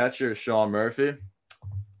 My catcher is Sean Murphy.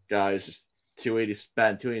 Guy is just 280,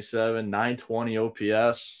 batting 287, 920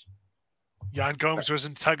 OPS. Yan Gomes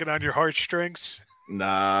wasn't tugging on your heartstrings.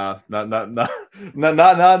 Nah, not in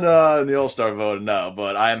the All-Star vote. No,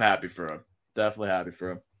 but I am happy for him. Definitely happy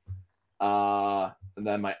for him. And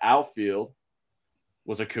then my outfield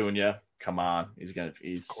was Acuna. Come on, he's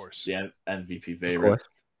of course the MVP favorite.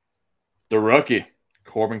 The rookie,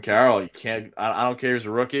 Corbin Carroll. You can't. I don't care. He's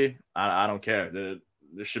a rookie. I don't care.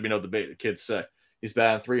 There should be no debate. The kid's sick. He's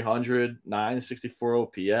batting 300, 964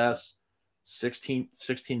 OPS, 16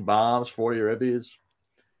 bombs, 40 ribbies.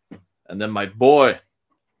 And then my boy,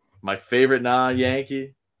 my favorite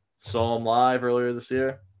non-Yankee, saw him live earlier this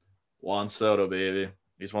year. Juan Soto, baby.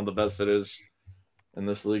 He's one of the best hitters in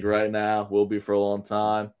this league right now. Will be for a long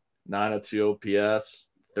time. 902 OPS,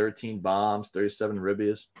 13 bombs, 37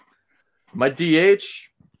 ribbies. My DH,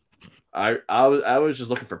 I was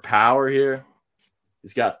just looking for power here.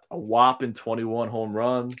 He's got a whopping 21 home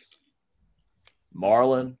runs.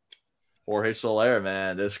 Marlon, Jorge Soler,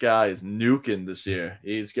 man. This guy is nuking this year.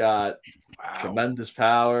 He's got tremendous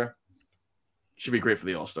power. Should be great for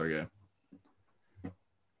the All-Star game.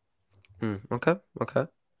 Okay.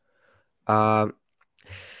 Um,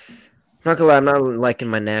 not gonna lie, I'm not liking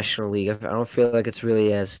my National League. I don't feel like it's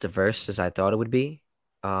really as diverse as I thought it would be.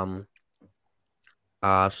 Um,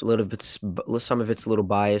 it's a little bit, some of it's a little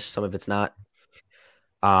biased, some of it's not.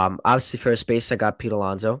 Obviously, first base, I got Pete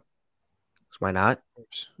Alonso. So why not?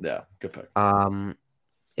 Yeah, good pick.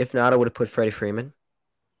 If not, I would have put Freddie Freeman.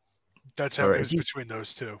 That's how Or it is was he between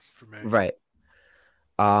those two for me. right?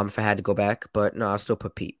 If I had to go back, but no, I'll still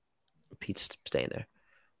put Pete. Pete's staying there.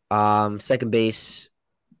 Second base,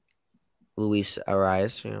 Luis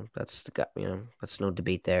Arias. That's the guy. That's no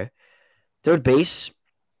debate there. Third base,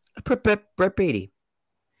 I put Brett Beatty.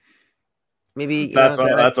 Maybe That's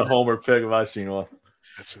a homer pick if I seen one.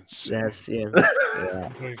 That's insane. Yeah.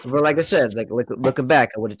 But like I said, like looking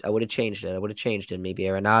back, I would have changed it. I would have changed it. Maybe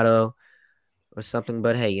Arenado or something.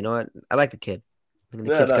 But hey, you know what? I like the kid. I think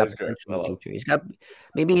the kid's got He's great. potential in the future.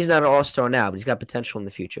 Maybe he's not an all-star now, but he's got potential in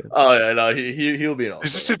the future. Oh yeah, no, he'll be an all-star.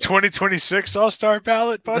 Is this the 2026 All-Star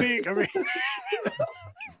ballot, buddy? I mean,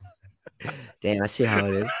 damn, I see how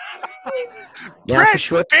it is. Now for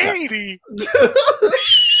shortstop,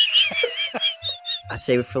 I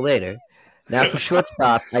save it for later. Now for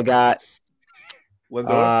shortstop, I got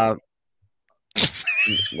Lindor.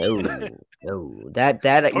 No. That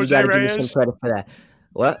Jose you got to give me Reyes? some credit for that.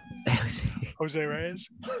 What? Jose Reyes?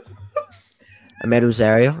 Ahmed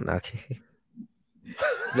Rosario? No, okay.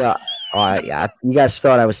 No. Yeah. You guys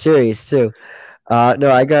thought I was serious too.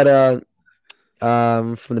 No, I got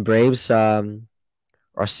from the Braves,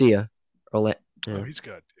 Arcia. Oh, he's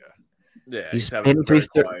good. Yeah, he's hitting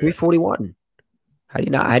 341. How do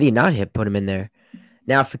you not put him in there?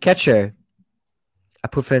 Now for catcher, I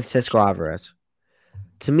put Francisco Alvarez.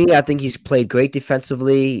 To me, I think he's played great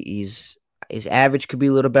defensively. His average could be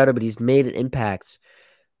a little better, but he's made an impact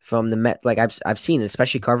from the Met. Like I've seen it,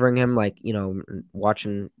 especially covering him. Like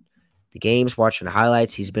watching the games, watching the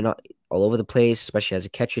highlights. He's been all over the place, especially as a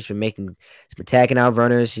catcher. He's been tagging out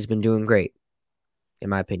runners. He's been doing great, in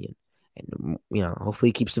my opinion. And hopefully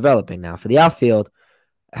he keeps developing. Now for the outfield,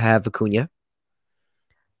 I have Acuna.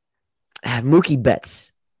 I have Mookie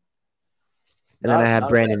Betts, and then I have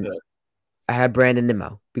Brandon. I have Brandon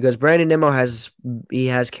Nimmo because Brandon Nimmo has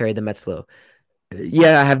carried the Mets low.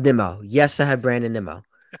 Yeah, I have Nimmo. Yes, I have Brandon Nimmo.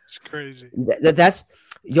 That's crazy. That's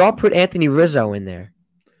y'all put Anthony Rizzo in there.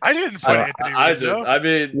 I didn't put Anthony Rizzo. I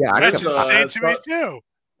mean, yeah, that's insane to me too.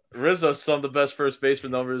 Rizzo's some of the best first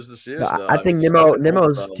baseman numbers this year. So I think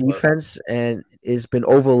Nimmo's defense and has been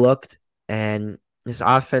overlooked, and his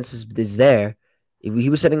offense is there. He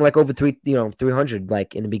was hitting like over 300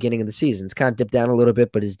 like in the beginning of the season. It's kind of dipped down a little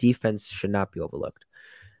bit, but his defense should not be overlooked.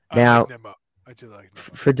 Now, I do like Nimmo.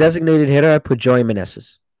 For designated hitter, I put Joey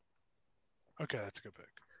Meneses. Okay, that's a good pick.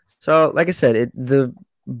 So, like I said, the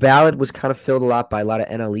ballot was kind of filled a lot by a lot of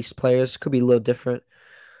NL East players. Could be a little different,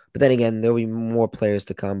 but then again, there'll be more players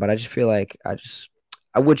to come. But I just feel like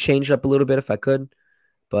I would change up a little bit if I could,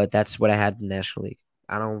 but that's what I had in the National League.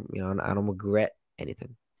 I don't regret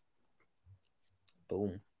anything.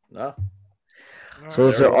 Boom. No. So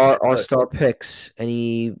those are our all-star picks.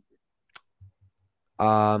 Any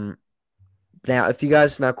now if you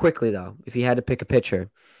guys quickly though, if you had to pick a pitcher,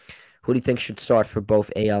 who do you think should start for both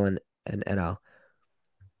AL and NL?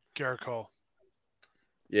 Garrett Cole.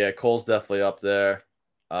 Yeah, Cole's definitely up there.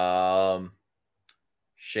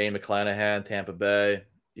 Shane McClanahan, Tampa Bay.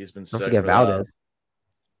 He's been sick. Don't forget Valdez.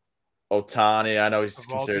 Ohtani, I know he's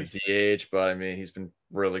considered DH, but I mean he's been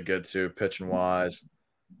really good too, pitching wise.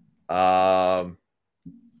 And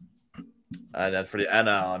then for the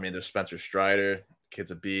NL, I mean there's Spencer Strider,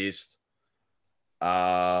 kid's a beast.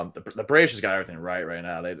 The Braves just got everything right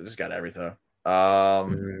now. They just got everything. Yeah,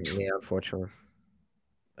 unfortunately.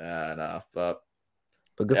 Yeah, no, but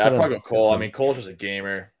good yeah, for them. I'd probably go Cole. I mean, Cole's just a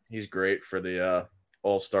gamer. He's great for the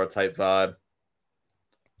all-star type vibe.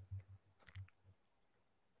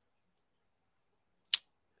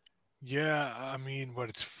 Yeah, I mean,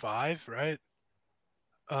 it's 5, right?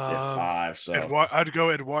 Yeah, 5. So I'd go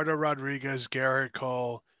Eduardo Rodriguez, Garrett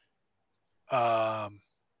Cole, Evaldi.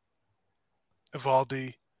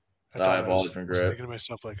 Evaldi's been great. I was thinking to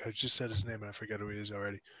myself, like, I just said his name and I forget who he is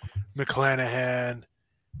already. McClanahan.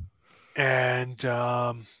 And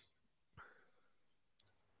am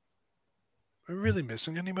I really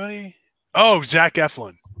missing anybody? Oh, Zach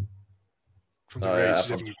Eflin from the Rays. He's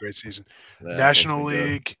having a great season. Yeah, National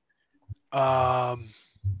League.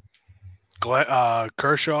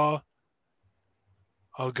 Kershaw.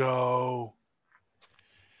 I'll go.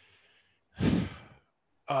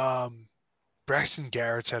 Braxton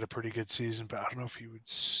Garrett's had a pretty good season, but I don't know if he would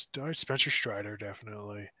start. Spencer Strider,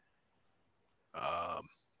 definitely.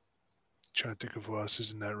 Trying to think of who else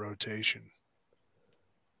is in that rotation.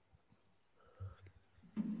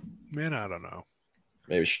 Man, I don't know.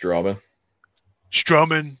 Maybe Stroman.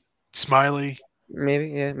 Stroman, Smiley,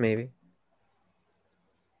 Maybe.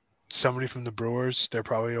 somebody from the Brewers. They're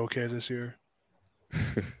probably okay this year.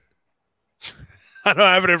 I don't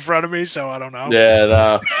have it in front of me, so I don't know.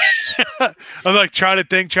 Yeah, I'm like trying to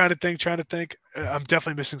think. I'm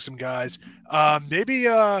definitely missing some guys. Maybe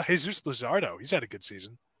Jesus Luzardo. He's had a good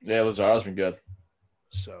season. yeah, Lazardo's been good.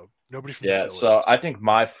 So nobody from Yeah, the so Phillies. I think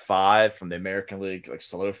my 5 from the American League like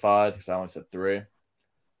solidified because I only said 3.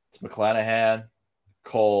 It's McClanahan,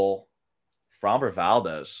 Cole, Framber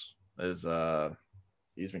Valdez is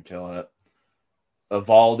he's been killing it.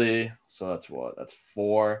 Evaldi, so that's what? That's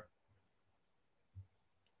 4.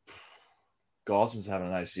 Gosman's having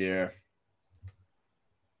a nice year.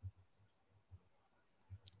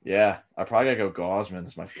 Yeah, I probably gotta go Gosman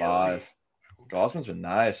as my 5. Gosman's been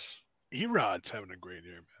nice. Erod's having a great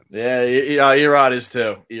year, man. Yeah, Erod is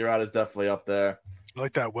too. Erod is definitely up there. I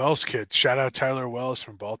like that Wells kid. Shout out Tyler Wells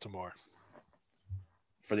from Baltimore.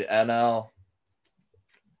 For the NL,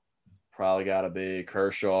 probably got to be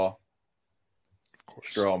Kershaw, Of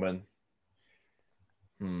course. Stroman,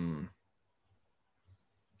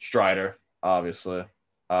 Strider, obviously.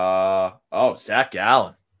 Zach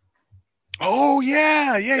Gallen. Oh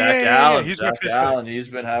yeah. Zach Gallen. He's Zach my 5th Gallen. pick. He's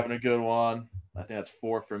been having a good one. I think that's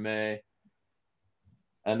 4 for me.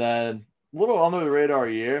 And then a little under the radar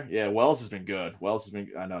year. Yeah, Wells has been good.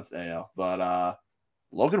 I know it's AL, but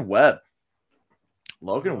Logan Webb.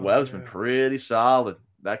 Webb's been pretty solid.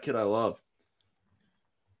 That kid I love.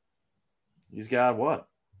 He's got what?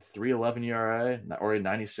 3.11 ERA, already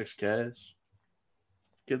 96 Ks.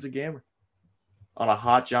 Kid's a gamer. On a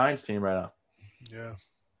hot Giants team right now. Yeah.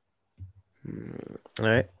 All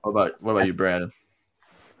right. What about you, Brandon?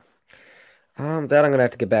 That I'm gonna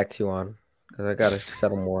have to get back to you on because I gotta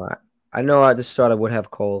settle more. I know I just thought I would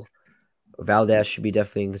have Cole. Valdez should be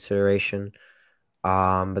definitely in consideration.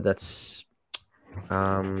 But that's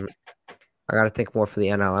I gotta think more for the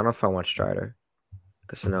NL. I don't know if I want Strider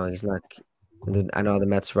because I know he's not. I know the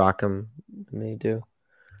Mets rock him, and they do.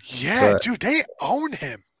 Yeah, But dude, they own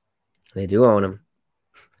him. they do own him.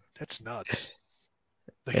 That's nuts.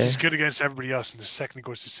 Like Yeah. he's good against everybody else, and the second he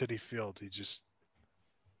goes to City Field, he just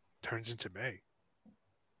turns into May.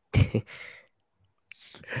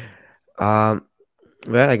 Well,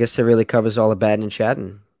 I guess that really covers all the bad and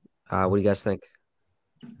chatting. What do you guys think?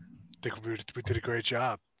 I think we did a great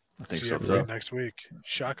job. I think See so everybody too. next week.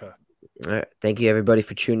 Shaka. All right. Thank you, everybody,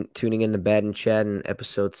 for tuning in to Bad and Chatting,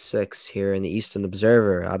 episode 6 here in the Eastern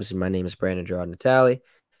Observer. Obviously, my name is Brandon Natale.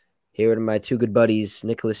 Here are my 2 good buddies,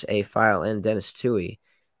 Niklaus Feil and Denis Tuohy.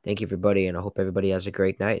 Thank you, everybody, and I hope everybody has a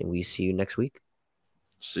great night, and we see you next week.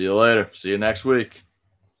 See you later. See you next week.